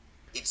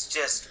 It's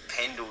just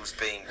Pendles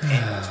being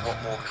Pendles.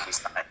 What more can you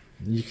say?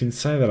 You can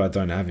say that I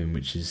don't have him,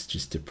 which is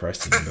just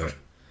depressing. But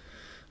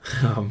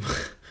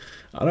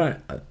I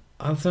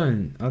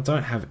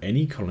don't have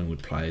any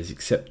Collingwood players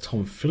except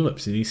Tom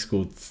Phillips, and he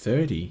scored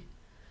 30.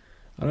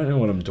 I don't know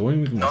what I'm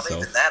doing with myself. Not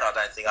even that, I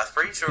don't think. I'm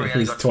pretty sure he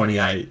only got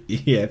 28.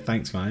 Yeah,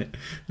 thanks, mate.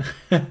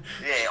 Yeah,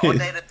 I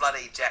needed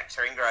bloody Jack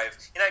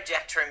Tringrove. You know,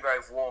 Jack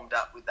Tringrove warmed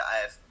up with the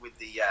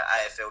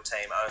AFL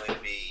team only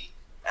to be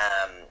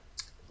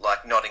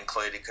not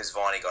included because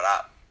Viney got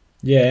up.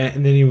 Yeah,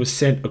 and then he was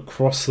sent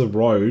across the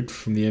road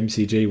from the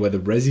MCG where the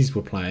Rezzies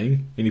were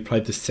playing, and he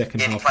played the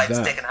second half of that. Yeah, he played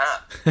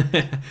the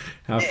second half.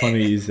 How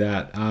funny is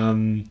that?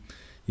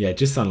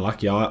 Just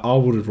unlucky. I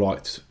would have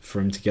liked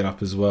for him to get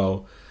up as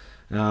well.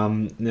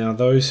 Now,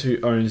 those who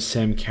own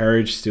Sam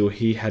Carriage still,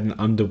 he had an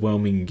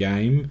underwhelming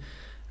game.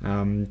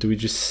 Do we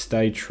just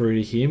stay true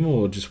to him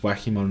or just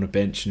whack him on a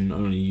bench and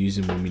only use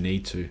him when we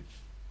need to?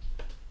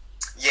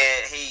 Yeah,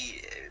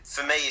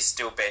 for me, is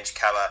still bench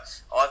cover.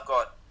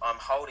 I'm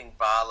holding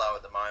Barlow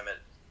at the moment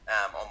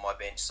on my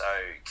bench, so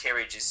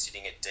Kerridge is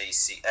sitting at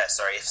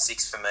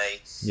F6 for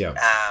me. Yeah.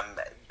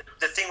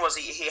 The thing was,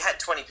 he had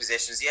 20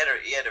 possessions. He had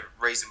a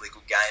reasonably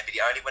good game, but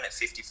he only went at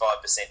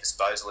 55%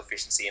 disposal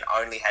efficiency and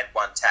only had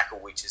 1 tackle,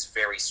 which is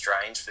very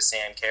strange for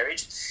Sam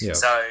Kerridge. Yeah.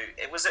 So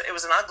it was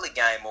an ugly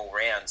game all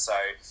round. So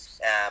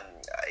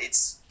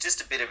it's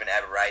just a bit of an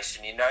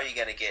aberration. You know you're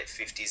going to get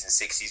 50s and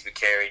 60s with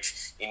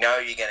Kerridge. You know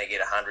you're going to get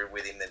 100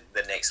 with him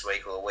the next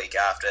week or the week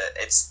after.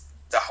 It's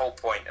the whole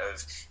point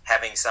of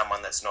having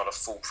someone that's not a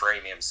full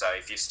premium. So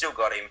if you've still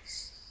got him,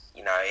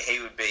 you know, he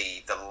would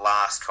be the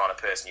last kind of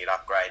person you'd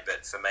upgrade.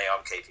 But for me,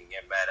 I'm keeping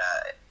him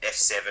at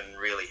F7,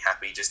 really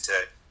happy just to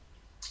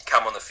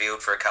come on the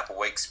field for a couple of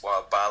weeks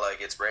while Barlow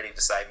gets ready to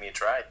save me a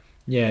trade.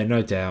 Yeah,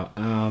 no doubt.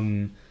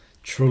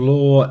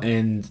 Treloar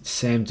and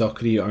Sam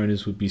Doherty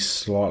owners would be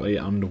slightly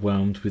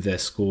underwhelmed with their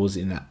scores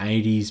in the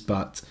 80s,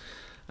 but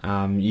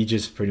you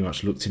just pretty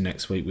much look to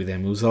next week with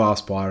them. It was the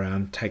last buy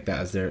round. Take that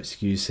as their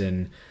excuse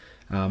and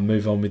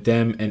move on with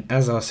them. And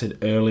as I said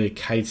earlier,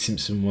 Cade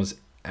Simpson was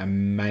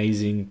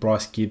amazing.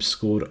 Bryce Gibbs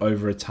scored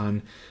over a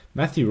ton.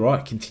 Matthew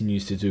Wright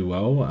continues to do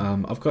well.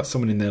 I've got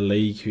someone in their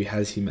league who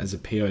has him as a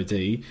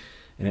POD,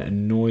 and it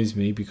annoys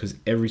me because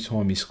every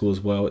time he scores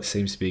well, it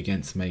seems to be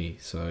against me.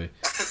 So,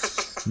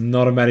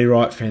 not a Matty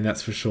Wright fan,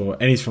 that's for sure.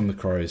 And he's from the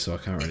Crows, so I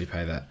can't really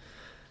pay that.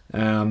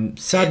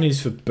 Sad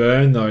news for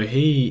Byrne, though.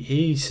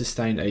 He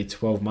sustained a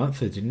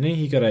 12-monther, didn't he?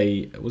 He got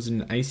was it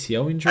an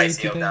ACL injury?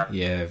 ACL done.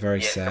 Yeah,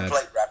 very sad.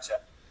 Complete rupture.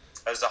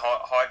 It was a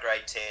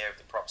high-grade tear of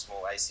the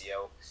proximal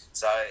ACL.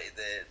 So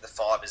the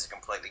fibres are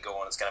completely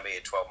gone. It's going to be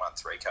a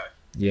 12-month reco.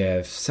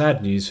 Yeah,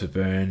 sad news for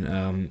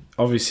Byrne.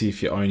 Obviously,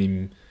 if you own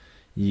him,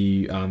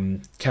 you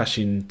cash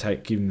in,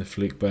 give him the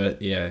flick. But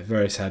yeah,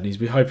 very sad news.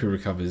 We hope he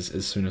recovers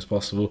as soon as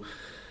possible.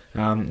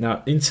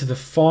 Now, into the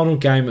final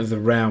game of the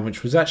round,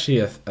 which was actually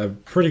a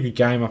pretty good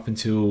game up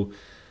until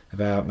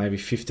about maybe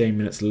 15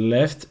 minutes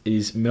left,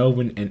 is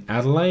Melbourne and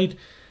Adelaide.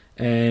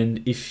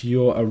 And if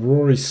you're a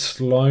Rory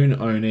Sloane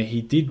owner,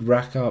 he did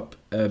rack up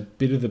a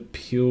bit of the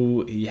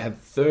pill. He had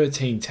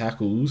 13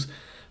 tackles,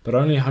 but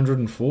only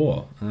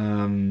 104. A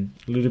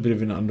little bit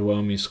of an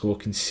underwhelming score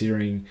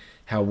considering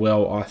how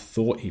well I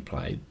thought he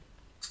played.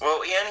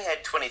 Well, he only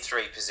had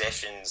 23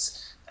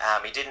 possessions.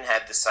 He didn't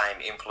have the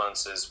same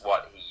influence as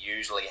what he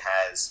usually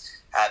has.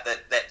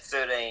 That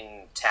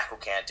 13 tackle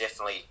count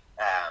definitely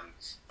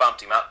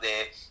bumped him up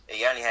there.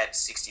 He only had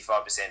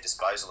 65%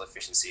 disposal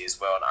efficiency as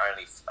well,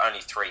 and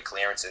only 3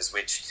 clearances,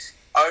 which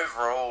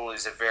overall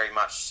is a very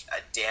much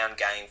a down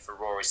game for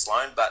Rory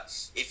Sloane. But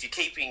if you're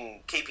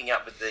keeping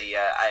up with the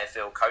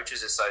AFL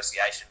Coaches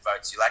Association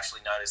votes, you'll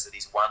actually notice that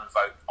he's 1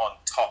 vote on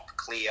top,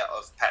 clear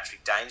of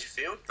Patrick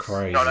Dangerfield.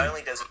 Crazy. Not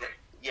only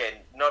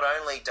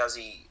does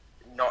he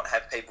not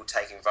have people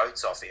taking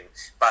votes off him,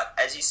 but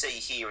as you see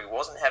here, he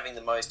wasn't having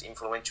the most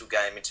influential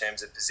game in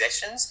terms of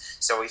possessions,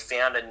 so he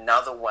found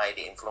another way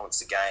to influence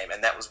the game,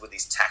 and that was with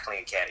his tackling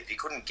account. If he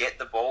couldn't get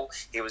the ball,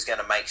 he was going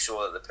to make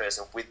sure that the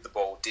person with the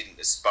ball didn't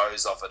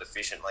dispose of it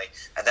efficiently,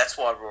 and that's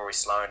why Rory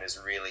Sloane is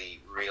really,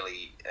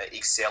 really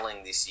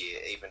excelling this year,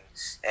 even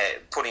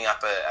putting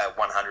up a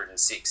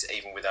 106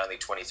 even with only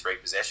 23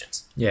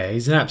 possessions. Yeah,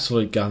 he's an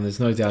absolute gun, there's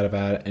no doubt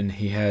about it, and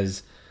he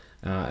has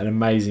an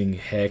amazing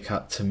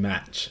haircut to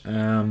match.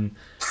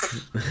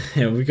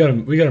 Yeah, we got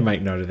to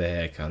make note of the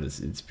haircut.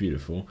 It's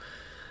beautiful.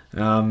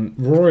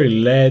 Rory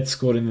Laird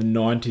scored in the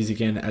 90s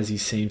again, as he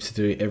seems to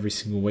do every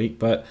single week,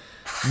 but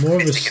more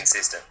of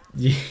consistent.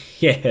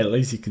 Yeah, at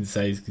least you can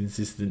say he's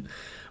consistent.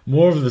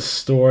 More of the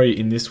story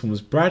in this one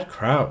was Brad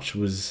Crouch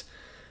was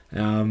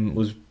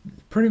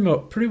pretty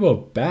well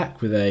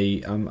back with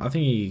a. I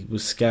think he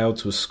was scaled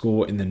to a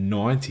score in the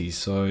 90s.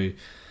 So.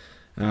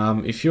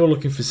 If you're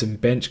looking for some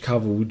bench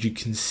cover, would you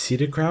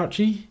consider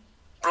Crouchy?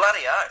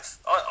 Bloody oath.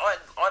 I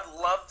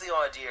love the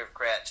idea of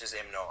Crouch as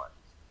M9.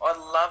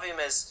 I love him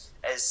as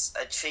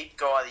a cheap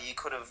guy that you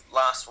could have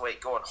last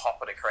week gone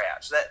hopper to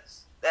Crouch.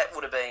 That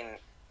would have been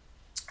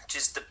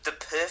just the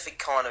perfect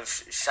kind of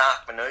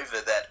shark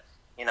manoeuvre that,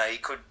 you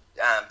could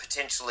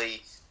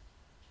potentially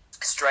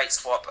straight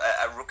swap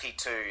a rookie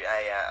to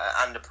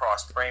a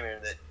underpriced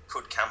premium that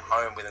could come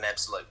home with an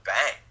absolute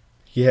bang.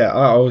 Yeah,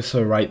 I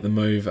also rate the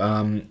move.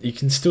 You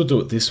can still do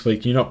it this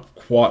week. You're not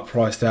quite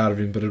priced out of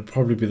him, but it'll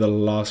probably be the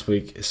last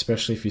week,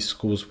 especially if he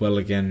scores well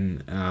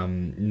again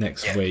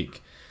next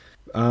week.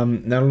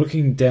 Now,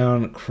 looking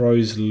down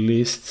Crow's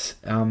lists,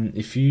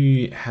 if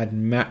you had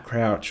Matt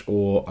Crouch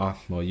or...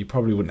 you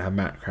probably wouldn't have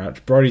Matt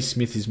Crouch. Brodie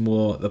Smith is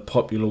more the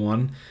popular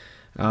one.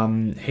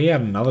 He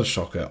had another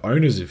shocker.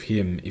 Owners of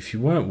him, if you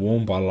weren't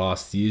warned by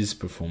last year's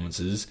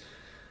performances...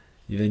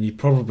 then you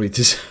probably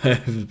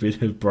deserve a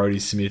bit of Brodie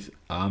Smith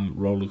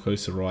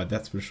rollercoaster ride,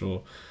 that's for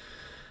sure.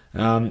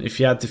 If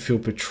you had to fill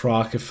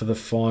Petrarca for the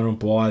final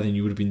bye, then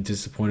you would have been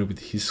disappointed with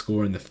his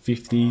score in the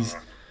 50s.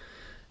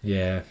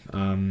 Yeah,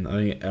 I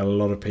think a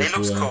lot of people... He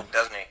looks cooked,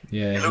 doesn't he?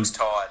 Yeah, he looks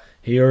tired.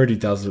 He already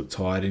does look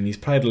tired, and he's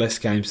played less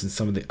games than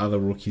some of the other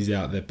rookies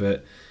out there,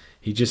 but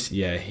he does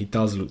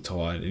look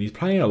tired, and he's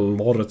playing a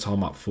lot of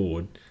time up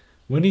forward.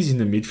 When he's in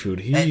the midfield,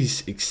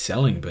 he's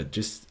excelling, but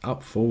just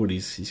up forward,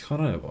 he's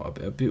kind of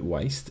a bit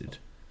wasted.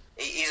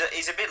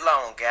 He's a bit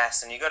low on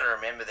gas, and you've got to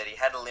remember that he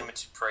had a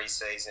limited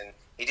pre-season.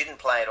 He didn't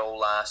play at all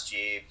last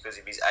year because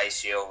of his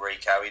ACL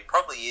reco. He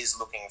probably is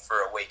looking for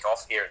a week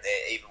off here and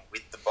there, even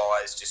with the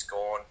buys just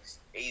gone.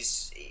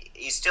 He's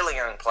still a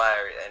young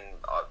player, and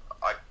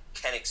I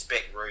can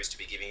expect Roos to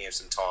be giving him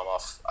some time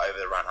off over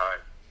the run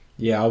home.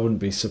 Yeah, I wouldn't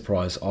be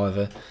surprised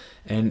either.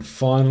 And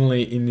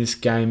finally, in this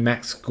game,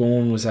 Max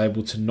Gawn was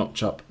able to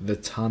notch up the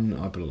ton,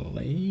 I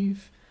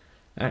believe.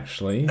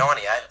 Actually,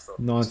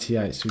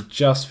 98, so we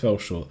just fell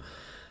short.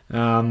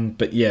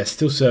 But yeah,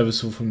 still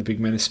serviceable from the big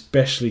man,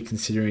 especially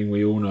considering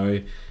we all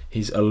know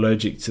he's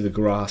allergic to the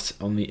grass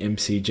on the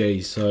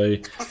MCG. So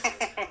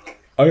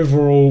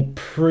overall,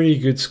 pretty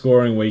good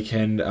scoring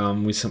weekend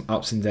with some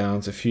ups and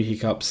downs, a few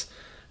hiccups.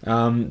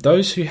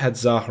 Those who had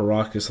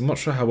Zaharakis, I'm not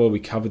sure how well we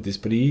covered this,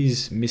 but he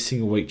is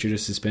missing a week due to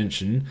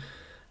suspension.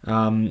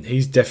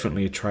 He's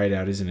definitely a trade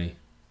out, isn't he?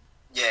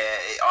 Yeah,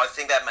 I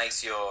think that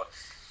makes your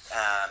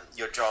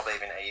job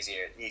even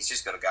easier. He's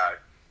just got to go.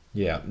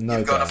 Yeah, no doubt.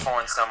 You've got to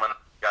find someone to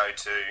go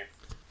to.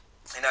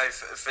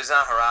 For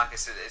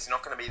Zaharakis, it's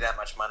not going to be that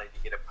much money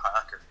to get a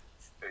Parker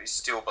who's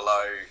still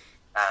below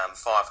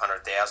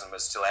 500,000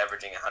 but still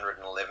averaging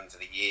 111 for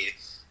the year.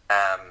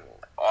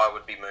 I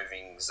would be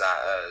moving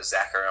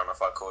Zachary on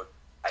if I could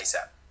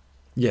ASAP.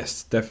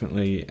 Yes,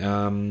 definitely.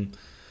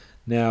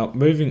 Now,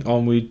 moving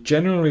on, we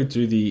generally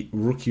do the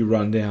rookie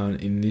rundown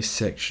in this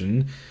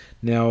section.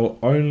 Now,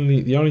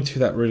 the only two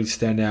that really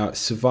stand out,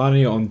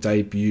 Silvani on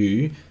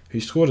debut, who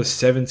scored a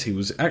 70,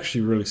 was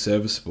actually really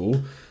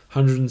serviceable.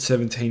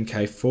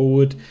 117k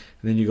forward, and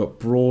then you got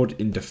Broad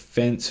in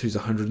defence, who's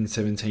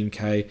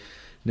 117k.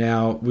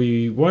 Now,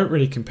 we won't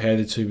really compare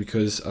the two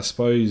because I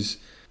suppose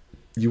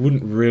you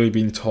wouldn't really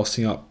be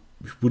tossing up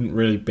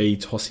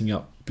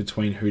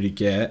between who to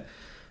get.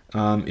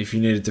 If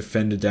you need a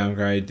defender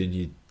downgrade, then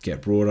you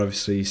get Broad,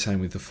 obviously. Same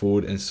with the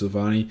forward and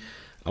Silvani.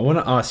 I want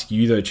to ask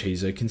you though,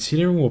 Chizo,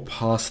 considering we're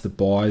past the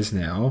buys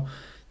now,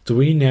 do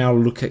we now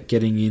look at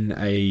getting in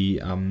a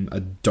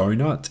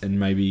donut and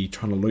maybe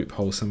trying to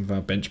loophole some of our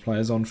bench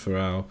players on for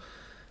our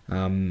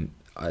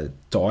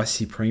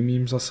dicey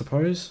premiums, I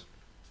suppose?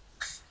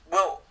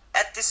 Well,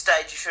 at this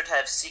stage, you should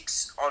have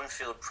 6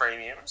 on-field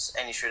premiums,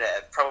 and you should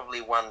have probably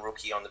 1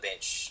 rookie on the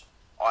bench.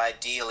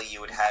 Ideally, you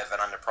would have an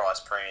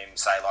underpriced premium,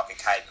 say like a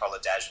Cade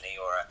Colladagny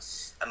or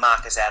a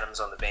Marcus Adams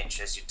on the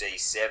bench as your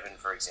D7,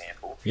 for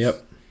example.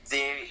 Yep.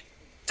 There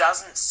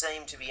doesn't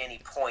seem to be any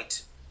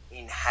point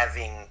in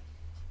having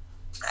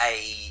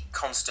a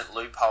constant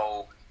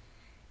loophole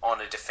on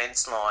a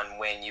defence line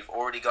when you've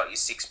already got your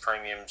 6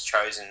 premiums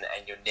chosen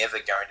and you're never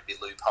going to be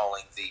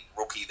loopholing the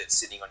rookie that's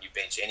sitting on your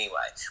bench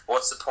anyway.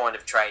 What's the point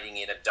of trading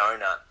in a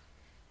donut?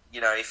 You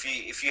know, if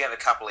you have a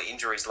couple of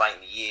injuries late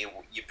in the year,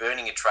 you're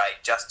burning a trade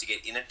just to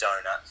get in a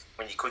donut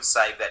when you could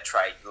save that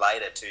trade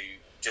later to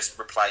just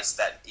replace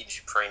that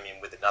injury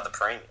premium with another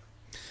premium.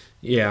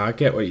 Yeah, I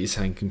get what you're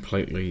saying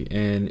completely,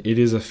 and it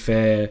is a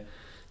fair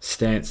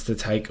stance to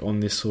take on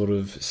this sort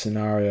of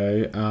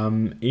scenario.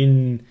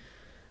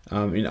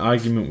 In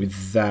argument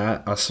with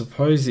that, I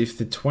suppose if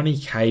the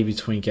 20k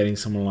between getting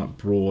someone like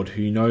Broad,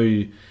 who you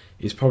know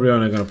is probably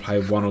only going to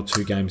play 1 or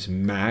 2 games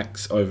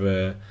max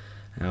over,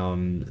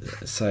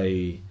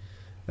 say,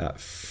 that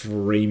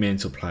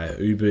Fremantle player,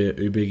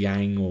 Uber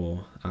Gang,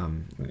 or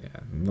I'm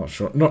not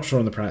sure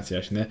on the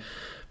pronunciation there,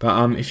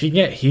 but if you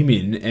get him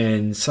in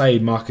and say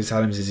Marcus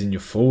Adams is in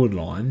your forward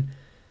line,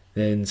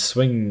 then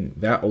swing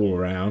that all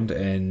around,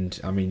 and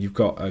I mean you've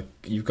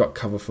got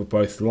cover for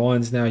both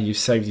lines now. You've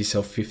saved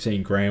yourself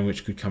 15 grand,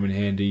 which could come in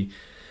handy,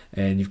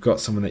 and you've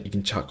got someone that you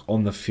can chuck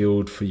on the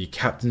field for your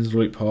captain's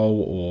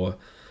loophole, or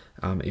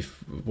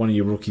if one of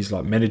your rookies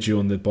like Menadue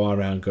on the buy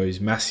round goes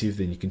massive,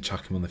 then you can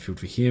chuck him on the field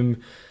for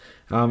him.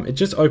 It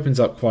just opens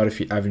up quite a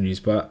few avenues,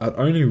 but I'd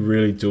only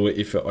really do it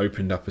if it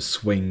opened up a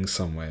swing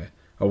somewhere.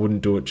 I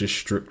wouldn't do it just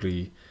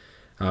strictly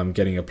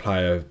getting a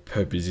player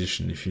per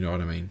position, if you know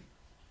what I mean.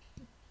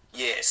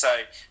 Yeah, so,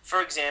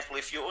 for example,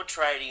 if you're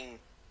trading,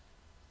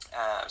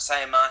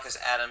 say, a Marcus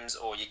Adams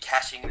or you're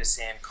cashing into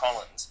Sam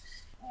Collins,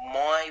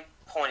 my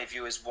point of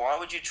view is why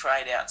would you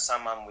trade out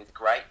someone with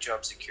great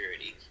job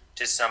security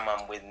to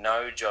someone with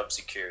no job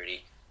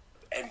security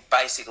and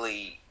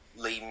basically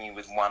leaving you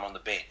with 1 on the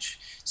bench?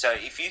 So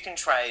if you can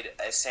trade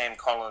a Sam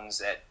Collins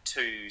at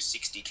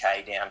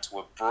 260k down to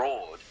a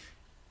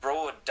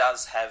Broad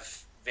does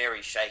have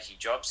very shaky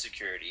job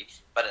security,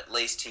 but at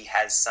least he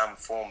has some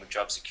form of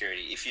job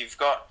security. If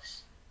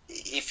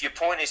your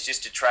point is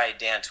just to trade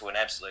down to an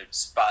absolute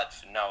spud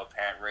for no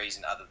apparent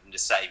reason other than to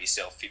save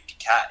yourself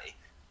 15k,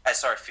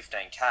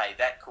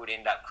 that could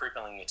end up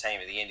crippling your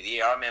team at the end of the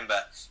year. I remember,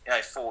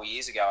 4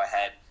 years ago I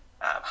had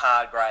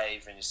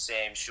Hargrave and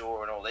Sam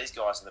Shaw and all these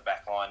guys in the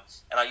back line,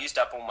 and I used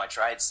up all my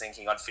trades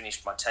thinking I'd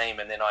finished my team,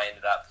 and then I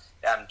ended up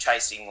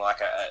chasing like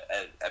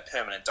a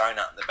permanent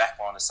donut in the back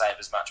line to save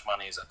as much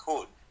money as I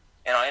could.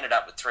 And I ended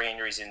up with 3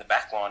 injuries in the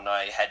back line.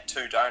 I had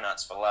 2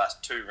 donuts for the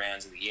last 2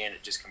 rounds of the year, and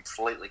it just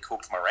completely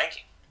cooked my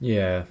ranking.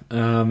 Yeah,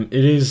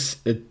 it's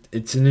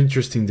an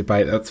interesting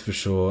debate, that's for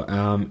sure.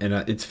 And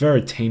it's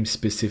very team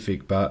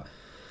specific, but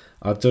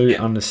I do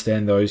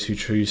understand those who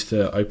choose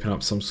to open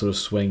up some sort of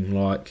swing.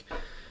 Like,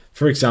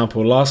 for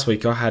example, last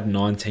week I had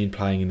 19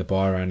 playing in the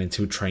buy round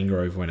until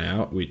Trangrove went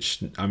out,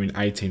 which,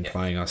 18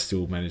 playing, I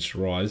still managed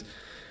to rise.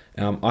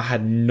 I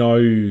had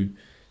no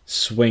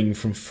swing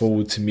from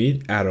forward to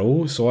mid at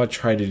all, so I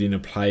traded in a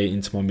player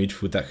into my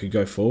midfield that could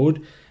go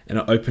forward, and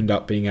it opened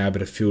up being able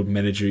to field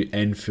Menadue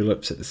and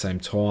Phillips at the same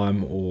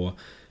time, or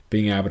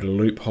being able to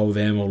loophole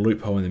them or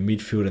loophole in the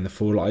midfield and the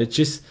forward. Like, it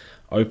just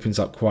opens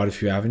up quite a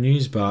few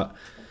avenues, but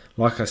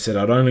like I said,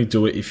 I'd only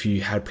do it if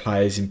you had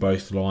players in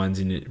both lines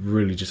and it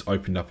really just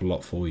opened up a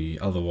lot for you.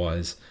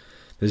 Otherwise,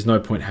 there's no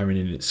point having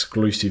an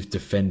exclusive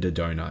defender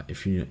donut,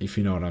 if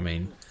you know what I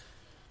mean.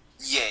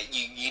 Yeah,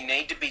 you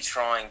need to be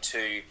trying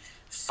to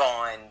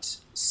find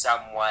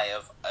some way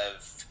of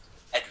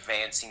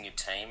advancing your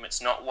team.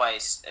 It's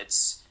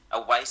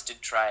a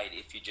wasted trade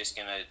if you're just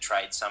going to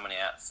trade someone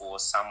out for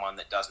someone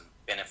that doesn't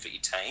benefit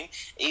your team.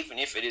 Even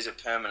if it is a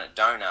permanent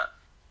donut,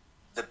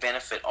 the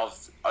benefit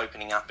of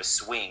opening up a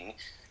swing,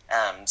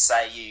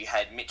 say you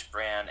had Mitch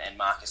Brown and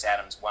Marcus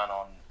Adams, one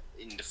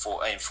in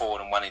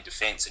forward and one in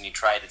defence, and you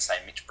traded, say,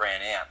 Mitch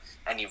Brown out,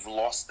 and you've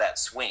lost that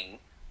swing.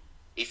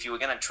 If you were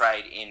going to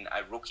trade in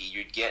a rookie,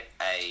 you'd get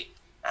a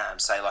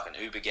say like an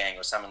Uber Gang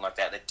or something like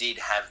that did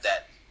have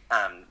that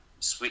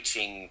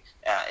switching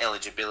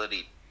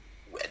eligibility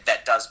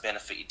that does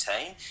benefit your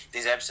team.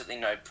 There's absolutely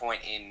no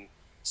point in,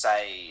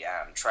 say,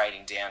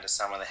 trading down to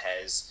someone that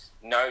has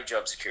no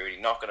job security,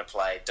 not going to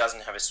play,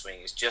 doesn't have a swing,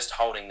 is just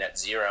holding that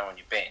 0 on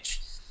your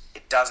bench.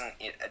 It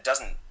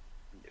doesn't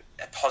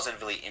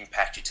positively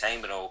impact your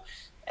team at all.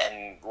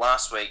 And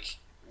last week,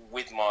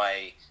 with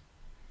my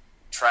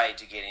trade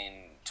to get in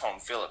Tom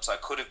Phillips, I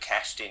could have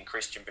cashed in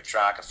Christian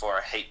Petrarca for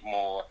a heap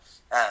more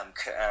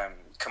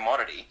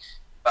commodity,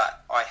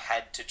 but I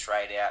had to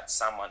trade out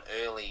someone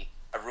early,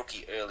 a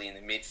rookie early in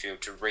the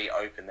midfield, to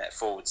reopen that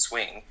forward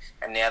swing.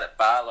 And now that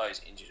Barlow's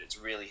injured, it's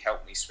really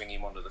helped me swing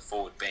him onto the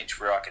forward bench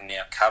where I can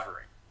now cover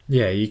him.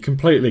 Yeah, you're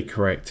completely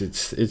correct.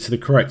 It's the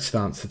correct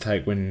stance to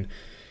take when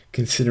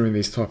considering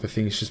these type of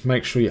things. Just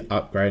make sure you're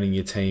upgrading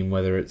your team,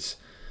 whether it's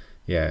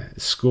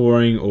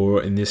scoring,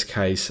 or in this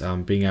case,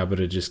 being able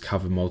to just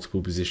cover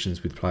multiple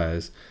positions with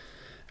players.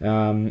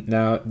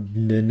 Now,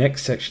 the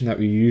next section that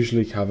we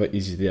usually cover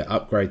is the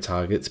upgrade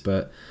targets,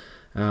 but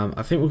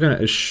I think we're going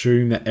to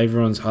assume that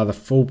everyone's either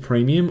full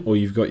premium or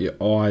you've got your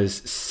eyes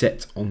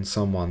set on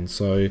someone.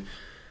 So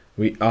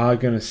we are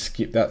going to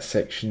skip that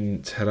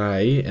section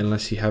today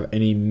unless you have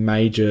any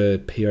major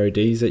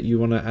PODs that you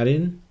want to add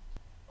in.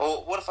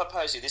 Or what if I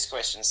pose you this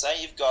question?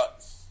 Say you've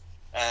got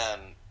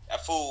a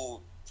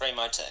full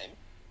Primo team.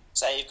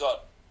 Say you've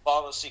got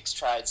 5 or 6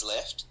 trades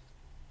left.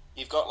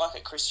 You've got like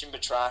a Christian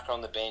Petrarca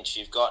on the bench.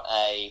 You've got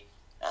a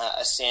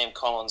Sam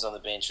Collins on the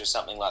bench or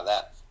something like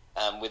that,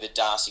 with a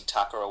Darcy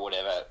Tucker or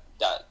whatever,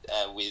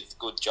 with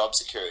good job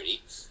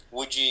security.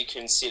 Would you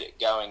consider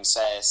going,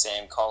 say, a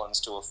Sam Collins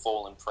to a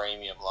fallen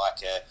premium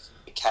like a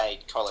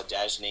Cade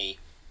Kolodjasny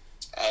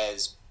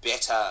as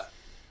better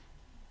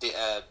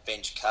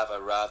bench cover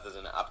rather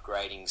than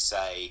upgrading,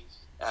 say,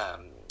 a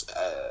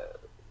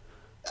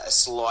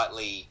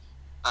slightly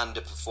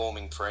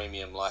underperforming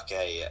premium like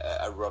a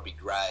Robbie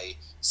Gray,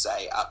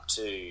 say, up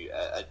to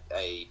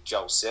a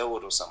Joel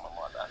Selwood or someone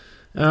like that?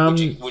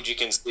 Would you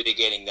consider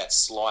getting that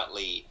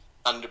slightly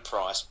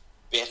underpriced,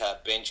 better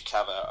bench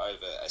cover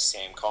over a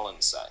Sam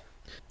Collins, say?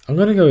 I'm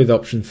going to go with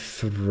option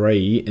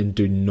 3 and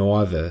do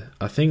neither.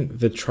 I think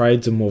the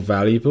trades are more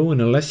valuable,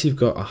 and unless you've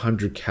got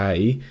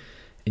 100k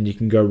and you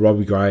can go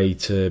Robbie Gray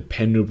to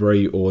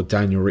Pendlebury or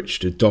Daniel Rich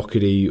to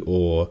Doherty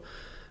or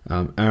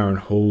Aaron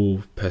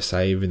Hall per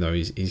se, even though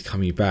he's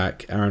coming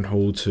back, Aaron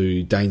Hall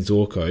to Dane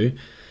Zorko,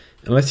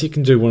 unless you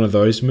can do one of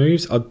those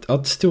moves,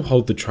 I'd still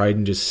hold the trade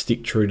and just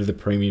stick true to the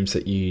premiums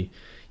that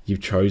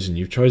you've chosen.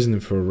 You've chosen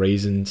them for a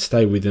reason.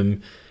 Stay with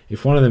them.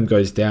 If one of them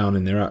goes down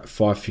and they're at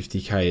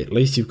 550k, at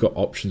least you've got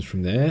options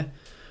from there,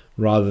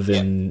 rather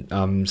than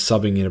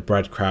subbing in a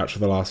Brad Crouch for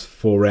the last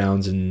 4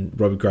 rounds and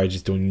Robbie Gray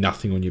just doing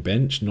nothing on your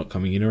bench, not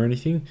coming in or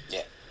anything.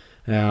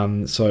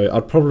 So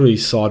I'd probably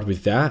side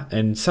with that.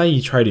 And say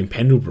you trade in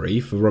Pendlebury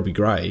for Robbie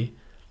Gray.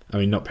 I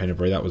mean, not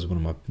Pendlebury, that was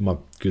one of my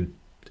good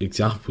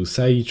examples.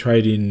 Say you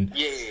trade in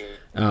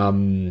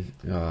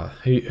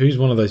who's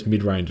one of those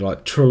mid-range,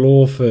 like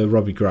Treloar for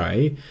Robbie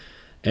Gray,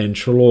 and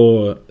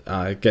Treloar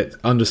gets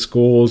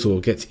underscores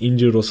or gets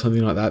injured or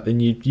something like that,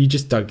 then you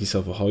just dug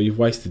yourself a hole. You've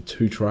wasted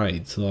 2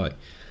 trades. I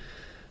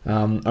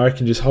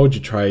reckon just hold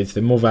your trades.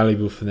 They're more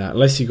valuable for that.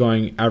 Unless you're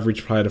going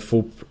average player to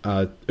full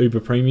Uber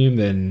premium,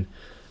 then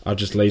I'll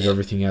just leave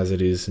everything as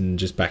it is and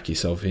just back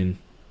yourself in.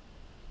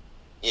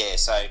 Yeah,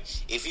 so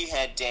if you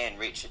had Dan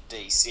Rich at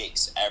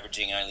D6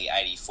 averaging only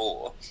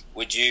 84,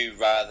 would you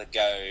rather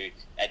go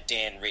at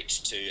Dan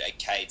Rich to a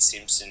Cade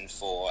Simpson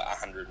for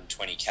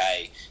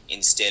 120k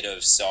instead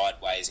of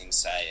sidewaysing,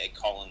 say, a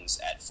Collins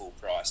at full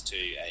price to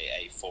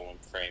a fallen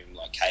premium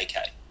like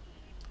KK?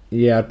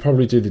 Yeah, I'd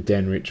probably do the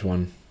Dan Rich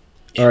one.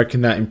 Yeah. I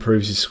reckon that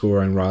improves your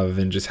scoring rather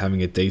than just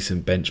having a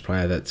decent bench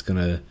player that's going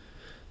to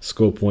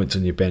score points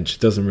on your bench. It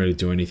doesn't really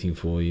do anything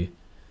for you.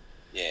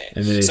 Yeah,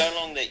 and then so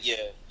long that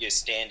your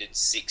standard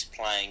 6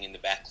 playing in the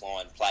back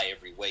line play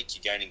every week,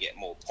 you're going to get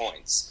more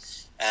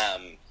points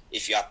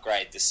if you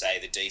upgrade the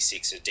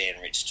D6 of Dan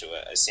Rich to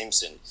a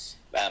Simpson.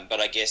 But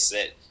I guess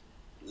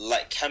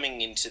that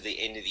coming into the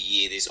end of the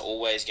year, there's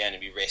always going to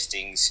be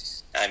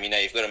restings.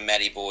 You've got a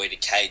Matty Boyd, a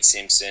Cade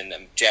Simpson,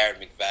 Jared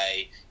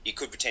McVeigh. You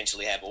could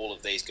potentially have all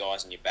of these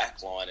guys in your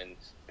back line, and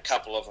a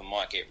couple of them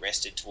might get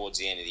rested towards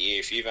the end of the year.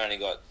 If you've only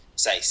got,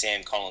 say,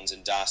 Sam Collins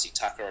and Darcy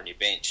Tucker on your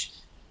bench,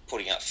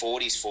 putting up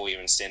 40s for you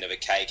instead of a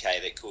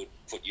KK that could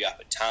put you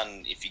up a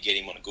ton if you get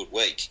him on a good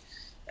week.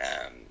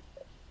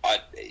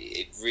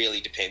 It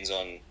really depends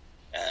on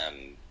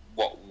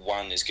what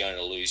one is going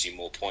to lose you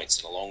more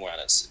points in the long run.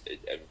 It's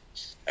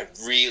a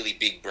really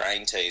big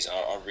brain tease.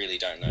 I really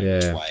don't know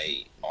which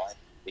way I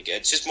think.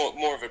 It's just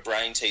more of a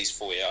brain tease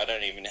for you. I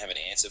don't even have an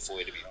answer for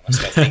you, to be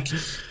honest.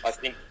 I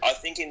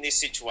think in this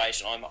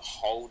situation I'm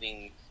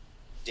holding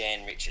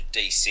Dan Rich at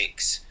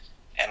D6.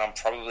 And I'm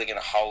probably going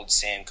to hold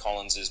Sam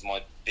Collins as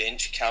my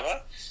bench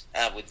cover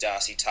with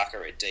Darcy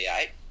Tucker at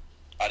D8.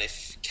 But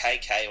if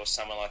KK or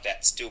someone like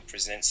that still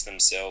presents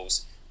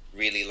themselves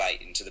really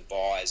late into the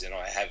buys, and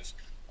I have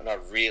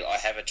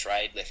a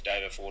trade left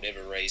over for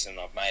whatever reason,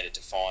 I've made it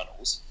to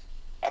finals,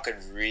 I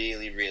could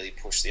really, really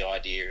push the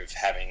idea of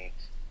having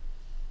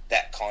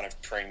that kind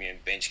of premium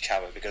bench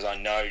cover, because I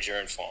know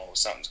during finals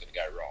something's going to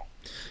go wrong.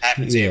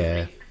 Happens every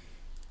year.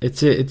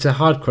 It's a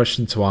hard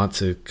question to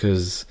answer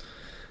because,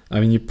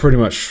 you're pretty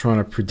much trying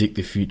to predict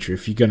the future.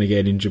 If you're going to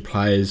get injured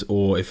players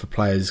or if a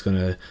player is going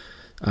to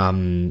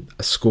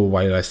score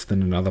way less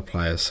than another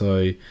player.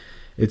 So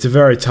it's a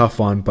very tough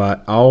one,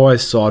 but I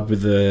always side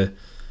with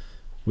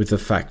the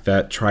fact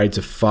that trades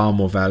are far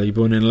more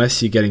valuable. And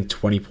unless you're getting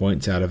 20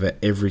 points out of it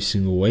every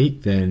single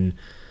week, then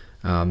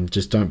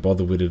just don't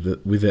bother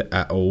with it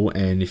at all.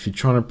 And if you're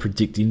trying to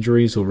predict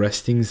injuries or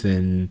restings,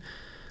 then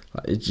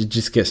it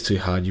just gets too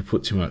hard. You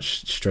put too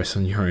much stress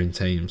on your own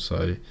team.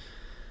 So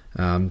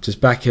just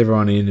back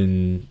everyone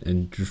in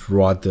and just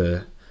ride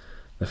the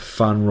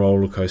fun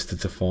roller coaster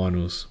to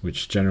finals,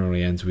 which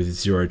generally ends with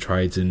 0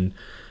 trades and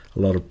a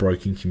lot of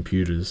broken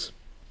computers.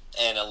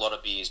 and a lot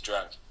of beers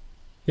drunk.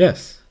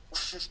 Yes,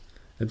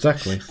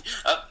 exactly.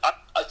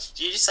 Did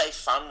you just say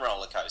fun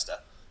roller coaster?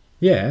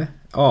 Yeah.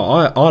 Oh,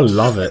 I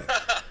love it.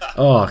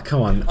 Oh,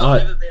 come on.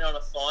 I've never been on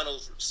a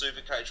finals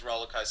Supercoach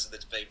roller coaster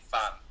that's been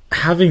fun.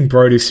 Having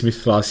Brodie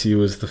Smith last year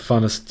was the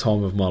funnest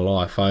time of my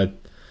life. No,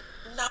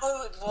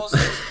 it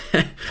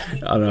wasn't.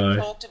 I know. We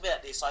talked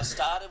about this. I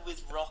started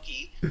with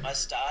Rocky. I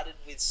started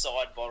with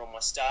Sidebottom. I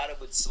started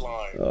with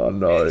Sloane. Oh,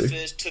 no. And the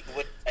first 2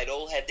 weeks, they'd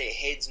all had their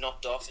heads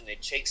knocked off and their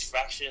cheeks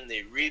fractured and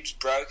their ribs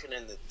broken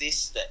and that.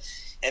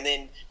 And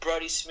then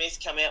Brodie Smith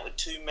come out with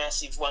 2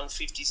 massive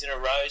 150s in a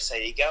row. So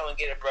you go and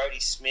get a Brodie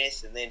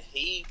Smith, and then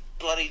he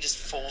bloody just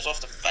falls off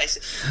the face.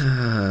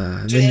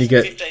 And then you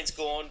get 2015's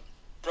gone.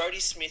 Brodie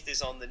Smith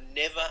is on the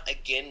never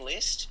again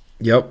list.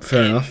 Yep,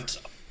 fair enough.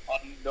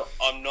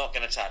 I'm not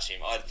going to touch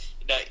him.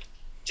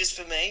 Just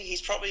for me,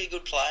 he's probably a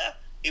good player.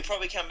 He'll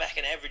probably come back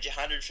and average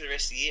 100 for the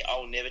rest of the year.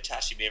 I'll never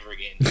touch him ever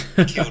again.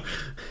 He killed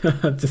me.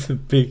 Just a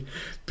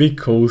big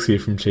calls here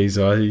from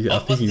Cheezo. I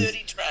Of my think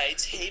 30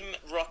 trades, him,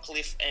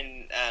 Rockcliffe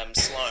and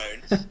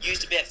Sloane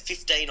used about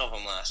 15 of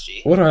them last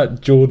year. What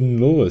about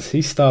Jordan Lewis?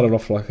 He started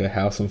off like a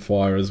house on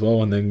fire as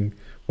well, and then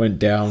went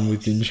down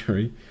with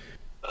injury.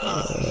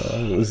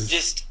 I'm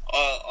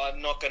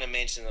not going to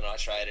mention that I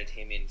traded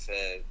him in for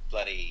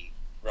bloody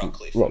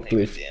Rockcliffe. And he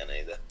went down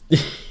either.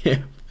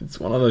 Yeah, it's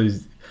one of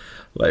those.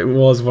 Like, it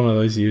was one of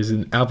those years,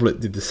 and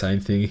Ablett did the same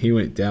thing. He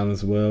went down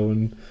as well,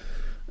 and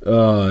it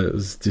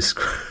was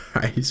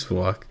disgraceful.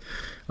 Like,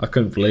 I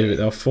couldn't believe it.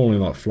 They were falling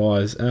like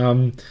flies.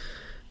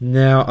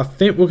 Now, I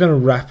think we're going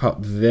to wrap up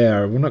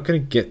there. We're not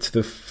going to get to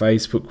the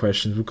Facebook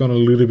questions. We've gone a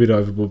little bit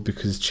overboard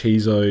because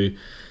Cheezo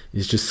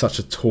is just such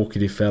a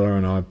talkative fella,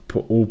 and I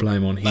put all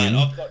blame on him. Mate,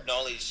 I've got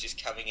knowledge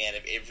just coming out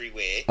of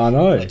everywhere. I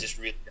know. I just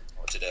really don't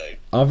know what to do.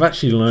 I've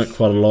actually learnt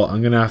quite a lot.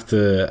 I'm going to have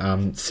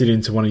to sit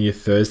into one of your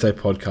Thursday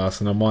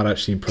podcasts, and I might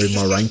actually improve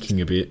my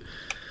ranking a bit.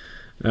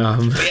 We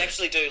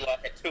actually do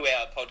like a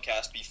 2-hour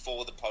podcast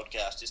before the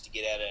podcast just to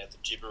get out of the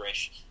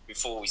gibberish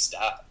before we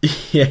start.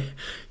 Yeah.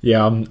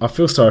 I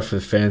feel sorry for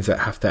the fans that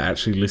have to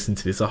actually listen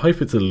to this. I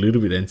hope it's a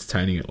little bit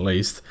entertaining at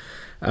least.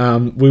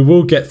 We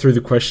will get through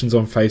the questions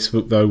on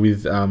Facebook though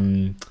with our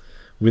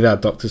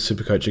Dr.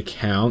 Supercoach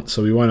account,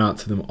 so we won't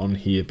answer them on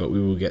here, but we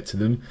will get to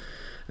them.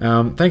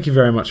 Thank you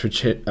very much for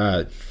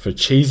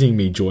cheesing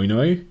me,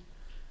 Joino.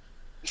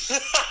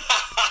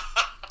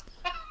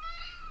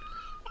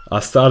 I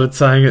started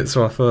saying it,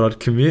 so I thought I'd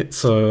commit.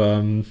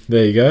 So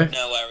there you go.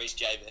 No worries,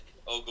 JB.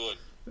 All good.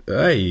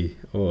 Hey,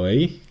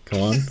 oi,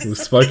 come on. We've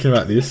spoken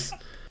about this.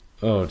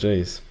 Oh,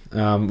 jeez.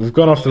 We've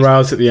gone off the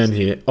rails at the end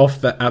here. Off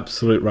the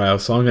absolute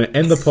rails. So I'm going to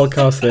end the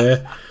podcast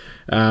there.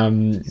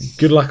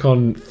 Good luck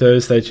on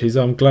Thursday,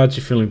 Cheezo. I'm glad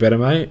you're feeling better,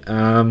 mate.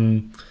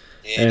 And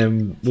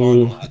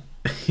we'll...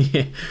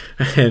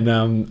 and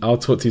I'll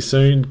talk to you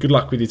soon. Good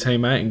luck with your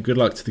team, mate, and good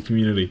luck to the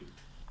community.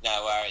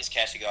 No worries.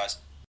 Catch you guys.